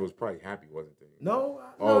people in Asheville was probably happy, wasn't they? No,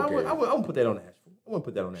 I wouldn't put that on Asheville. I wouldn't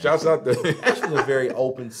put that on Asheville. Shouts out to Asheville's a very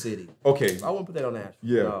open city. Okay. So I wouldn't put that on Asheville.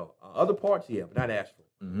 Yeah. No. Other parts, but not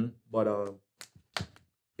Asheville. But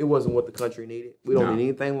it wasn't what the country needed. We don't need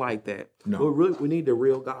anything like that. No. But really, we need the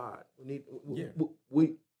real God.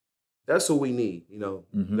 We that's what we need, you know.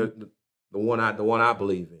 The one I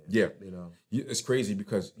believe in. Yeah. You know. It's crazy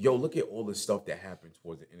because look at all the stuff that happened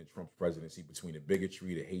towards the end of Trump's presidency, between the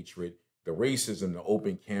bigotry, the hatred, the racism, the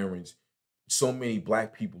open Karens, so many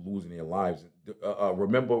black people losing their lives.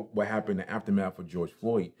 Remember what happened in the aftermath of George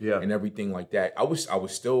Floyd and everything like that. I was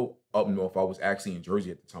still up north. I was actually in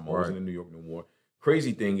Jersey at the time. I wasn't in New York no more.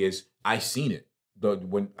 Crazy thing is, I seen it.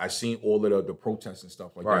 When I seen all of the protests and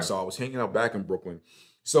stuff like that. So I was hanging out back in Brooklyn.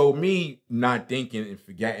 So me not thinking and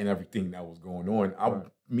forgetting everything that was going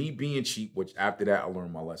on, me being cheap, which after that I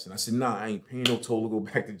learned my lesson. I said, nah, I ain't paying no toll to go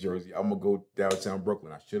back to Jersey. I'm going to go downtown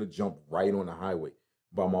Brooklyn. I should have jumped right on the highway.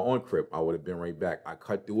 By my own crib, I would have been right back. I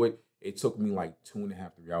cut through it. It took me like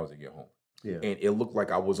 2.5, 3 hours to get home. Yeah. And it looked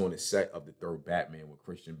like I was on the set of the third Batman with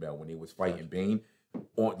Christian Bale when they was fighting Bane.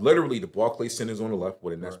 On literally the Barclays Center's on the left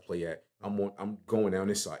where the Nets play at. I'm going down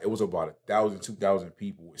this side. It was about 1,000, 2,000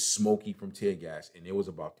 people with smoky from tear gas, and there was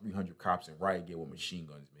about 300 cops in riot gear with machine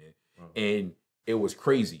guns, man. And it was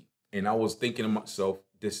crazy. And I was thinking to myself,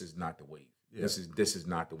 this is not the wave. Yeah. This is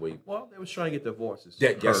not the wave. Well, they was trying to get their voices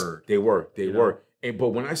heard. Yes, they were. They were. And but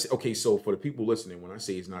when I say, so for the people listening, when I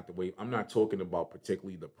say it's not the wave, I'm not talking about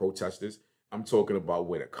particularly the protesters. I'm talking about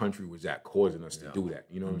where the country was at causing us to do that.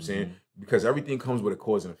 You know what I'm saying? Because everything comes with a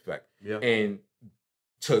cause and effect. Yeah. And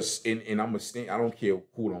I'm gonna stand. I don't care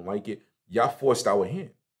who don't like it. Y'all forced our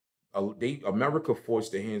hand. America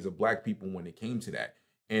forced the hands of black people when it came to that.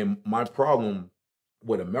 And my problem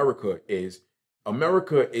with America is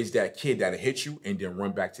that kid that'll hit you and then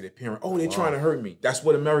run back to their parent. Oh, they're trying to hurt me. That's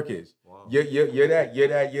what America is. Wow. You're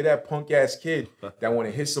that punk ass kid that want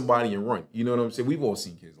to hit somebody and run. You know what I'm saying? We've all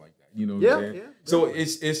seen kids like that. You know what I'm saying? Yeah. So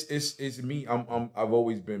it's me. I've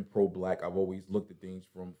always been pro-black. I've always looked at things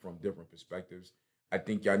from different perspectives. I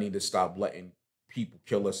think y'all need to stop letting people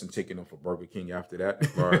kill us and taking them for Burger King after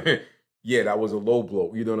that. Right. Yeah, that was a low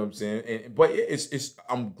blow. You know what I'm saying? But it's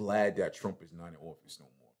I'm glad that Trump is not in office no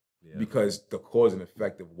more. Yeah. Because the cause and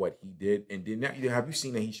effect of what he did. And then now, have you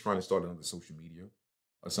seen that he's trying to start another social media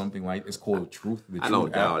or something like it's called The Truth? I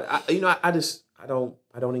don't doubt it. I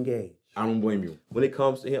don't engage. I don't blame you. When it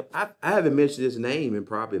comes to him, I haven't mentioned his name in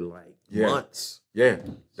probably like months. Yeah,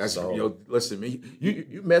 that's listen, man.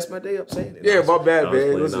 You messed my day up saying it. Yeah, my bad,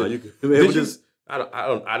 man. Listen,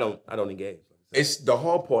 I don't engage. It's the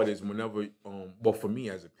hard part is whenever, well, for me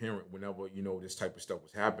as a parent, whenever this type of stuff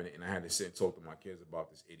was happening, and I had to sit and talk to my kids about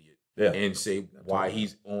this idiot, and say why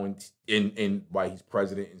he's on and why he's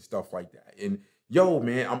president and stuff like that. And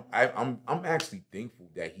man, I'm actually thankful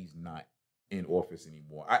that he's not in office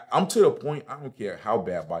anymore. I'm to the point, I don't care how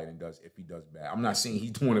bad Biden does, if he does bad. I'm not saying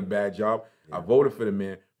he's doing a bad job. Yeah. I voted for the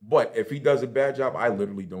man, but if he does a bad job, I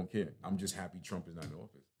literally don't care. I'm just happy Trump is not in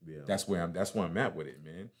office. Yeah. That's where I'm at with it,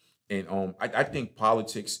 man. And I think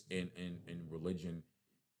politics and religion,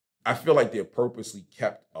 I feel like they're purposely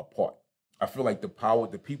kept apart. I feel like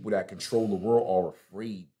the people that control the world are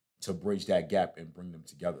afraid to bridge that gap and bring them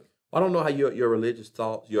together. I don't know how your religious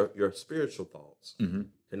thoughts, your spiritual thoughts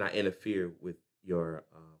cannot interfere with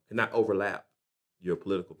cannot overlap your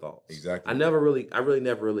political thoughts. Exactly. I really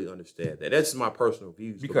never really understand that. That's my personal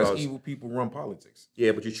views. Because evil people run politics.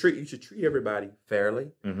 Yeah, but you should treat everybody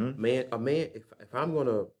fairly. Mm-hmm. If I'm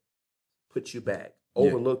gonna put you back,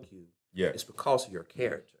 overlook you, it's because of your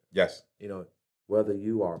character. Yes. Whether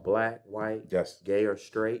you are black, white, gay, or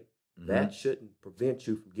straight, that shouldn't prevent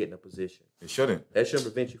you from getting a position. It shouldn't. That shouldn't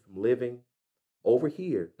prevent you from living over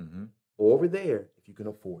here or over there if you can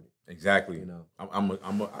afford it. Exactly.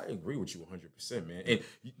 I agree with you 100%, man. And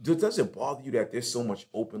does it bother you that there's so much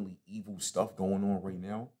openly evil stuff going on right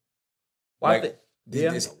now? Well,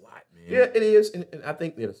 there's a lot, man. Yeah, it is, and I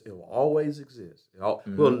think it will always exist.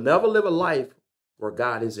 We'll never live a life where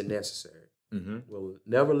God isn't necessary. We'll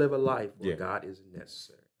never live a life where God isn't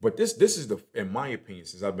necessary. But this is in my opinion,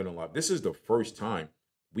 since I've been alive, this is the first time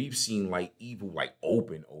we've seen like evil, like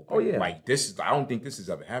open. Oh yeah, like I don't think this has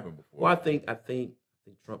ever happened before. Well, I think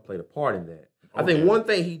Trump played a part in that. I think one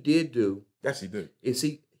thing he did do, yes, he did, is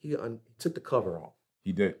he took the cover off.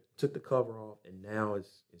 He did took the cover off, and now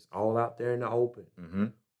it's all out there in the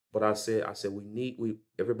open. But I said we need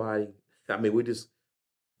everybody. I mean, we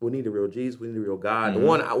need the real Jesus. We need the real God. The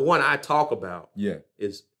one I talk about,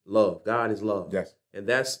 is love. God is love. Yes. And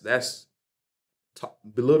that's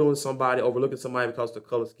belittling somebody, overlooking somebody because of the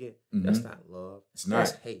color skin. That's not love. It's not.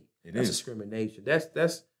 That's hate. That's discrimination. That's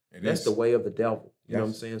the way of the devil. You know what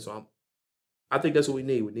I'm saying? So I think that's what we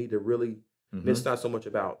need. We need to really. It's not so much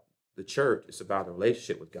about the church. It's about the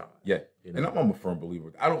relationship with God. Yeah. And I'm a firm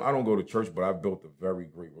believer. I don't go to church, but I've built a very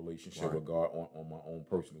great relationship with God on my own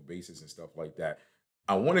personal basis and stuff like that.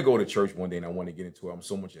 I want to go to church one day and I want to get into it. I'm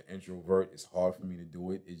so much an introvert. It's hard for me to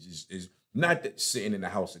do it. It's not that sitting in the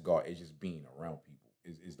house of God. It's just being around people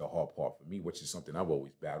is the hard part for me, which is something I've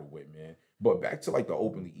always battled with, man. But back to like the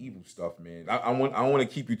openly evil stuff, man. I want to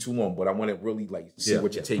keep you too long, but I want to really like see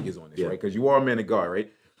what your take is on this, right? Because you are a man of God,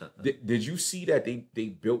 right? Did you see that they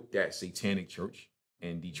built that satanic church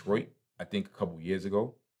in Detroit? I think a couple years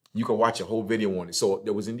ago. You can watch a whole video on it. So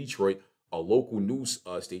there was in Detroit. A local news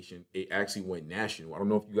station, it actually went national. I don't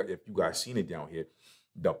know if you guys seen it down here.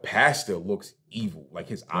 The pastor looks evil, like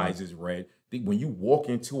his eyes is red. When you walk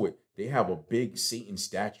into it, they have a big Satan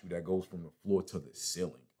statue that goes from the floor to the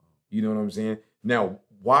ceiling. You know what I'm saying? Now,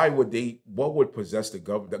 what would possess the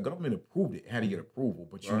government? The government approved it, had to get approval,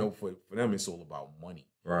 but for them, it's all about money.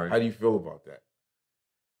 Right. How do you feel about that?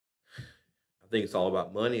 I think it's all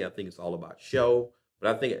about money. I think it's all about show.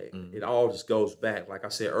 But I think it all just goes back. Like I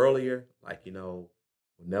said earlier, we'll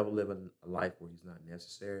never live a life where he's not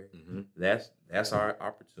necessary. That's our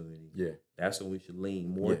opportunity. Yeah. That's when we should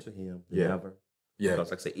lean more to him than ever. Yeah. Because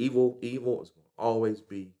like I say, evil is going to always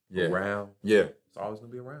be around. Yeah. It's always going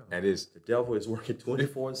to be around. That is. The devil is working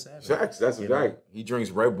 24/7. Facts. That's a fact. He drinks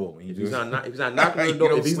Red Bull. If he's not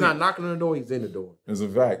knocking on the door, he's in the door. That's a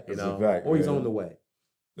fact. That's a fact. Or he's on the way.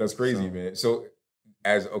 That's crazy, man. So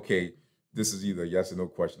this is either a yes or no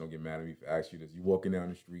question. Don't get mad at me for asking you this. You walking down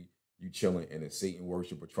the street, you chilling, and a Satan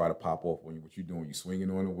worshiper try to pop off on you. What you doing? You swinging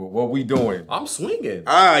on him? What we doing? I'm swinging.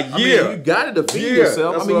 Yeah. You got to defend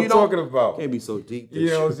yourself. That's what I'm talking about. Can't be so deep. You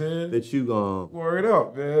know what I'm saying? That you gone. Word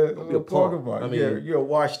up, man. That's what I'm talking about. You're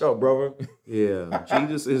washed up, brother. Yeah.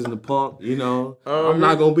 Jesus isn't a punk. I'm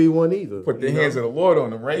not gonna be one either. Put the hands of the Lord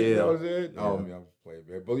on him, right? Yeah. You know what I'm saying? Oh man.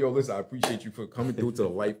 Man. But listen, I appreciate you for coming through to the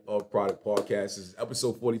Life of Product Podcast. This is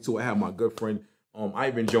episode 42. I have my good friend,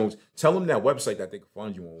 Ivan Jones. Tell them that website that they can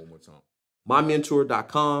find you on one more time.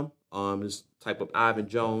 MyMentor.com. This type of Ivan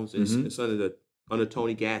Jones. It's under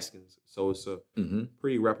Tony Gaskins. So it's a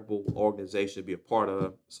pretty reputable organization to be a part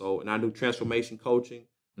of. So, and I do transformation coaching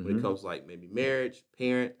when it comes to like maybe marriage,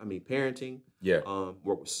 parenting. Yeah.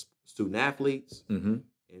 Work with student athletes and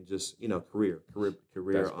just, career.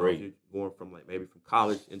 That's great. Going from like maybe from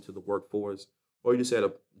college into the workforce, or you just had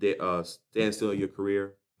a standstill in your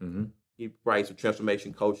career. He provides some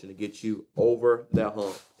transformation coaching to get you over that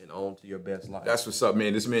hump and on to your best life. That's what's up,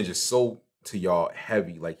 man. This man just so to y'all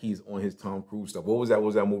heavy, like he's on his Tom Cruise stuff. What was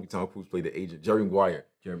that movie Tom Cruise played the agent? Jerry Maguire.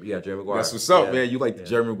 Jerry Maguire. That's what's up, man. You like the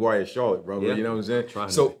Jerry Maguire Charlotte, brother. Yeah. You know what I'm saying?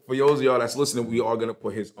 So for those of y'all that's listening, we are gonna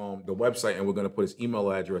put his the website and we're gonna put his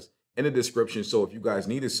email address in the description. So if you guys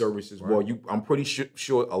need his services, I'm pretty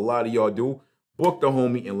sure a lot of y'all do. Book the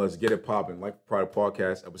homie and let's get it popping. Life of Produk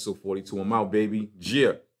Podcast, episode 42. I'm out, baby.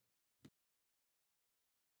 Yeah.